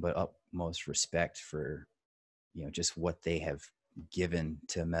nothing but utmost respect for, just what they have given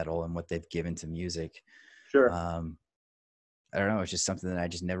to metal and what they've given to music. Sure. I don't know. It's just something that I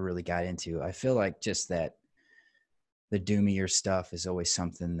just never really got into. I feel like just that the doomier stuff is always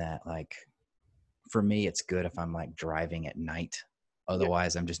something that, like, for me, it's good if I'm like driving at night.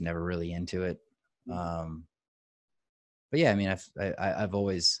 Otherwise, I'm just never really into it. But yeah, I mean, I've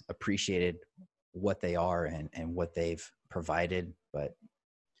always appreciated what they are and what they've provided. But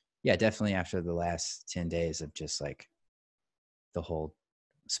yeah, definitely after the last 10 days of just like the whole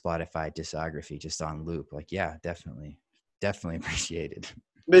Spotify discography just on loop, like, yeah, definitely appreciated.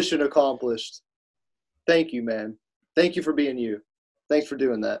 Mission accomplished. Thank you, man. Thank you for being you. Thanks for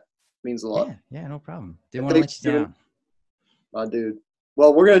doing that. Means a lot. Yeah, no problem. Didn't want to let you down. My dude.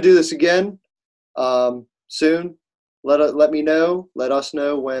 Well, we're gonna do this again soon. Let me know. Let us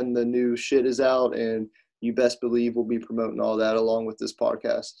know when the new shit is out, and you best believe we'll be promoting all that along with this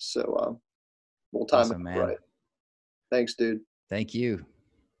podcast. So we'll time it right. Thanks, dude. Thank you.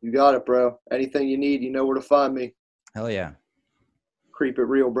 You got it, bro. Anything you need, you know where to find me. Hell yeah. Creep it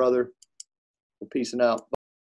real, brother. Peace and out.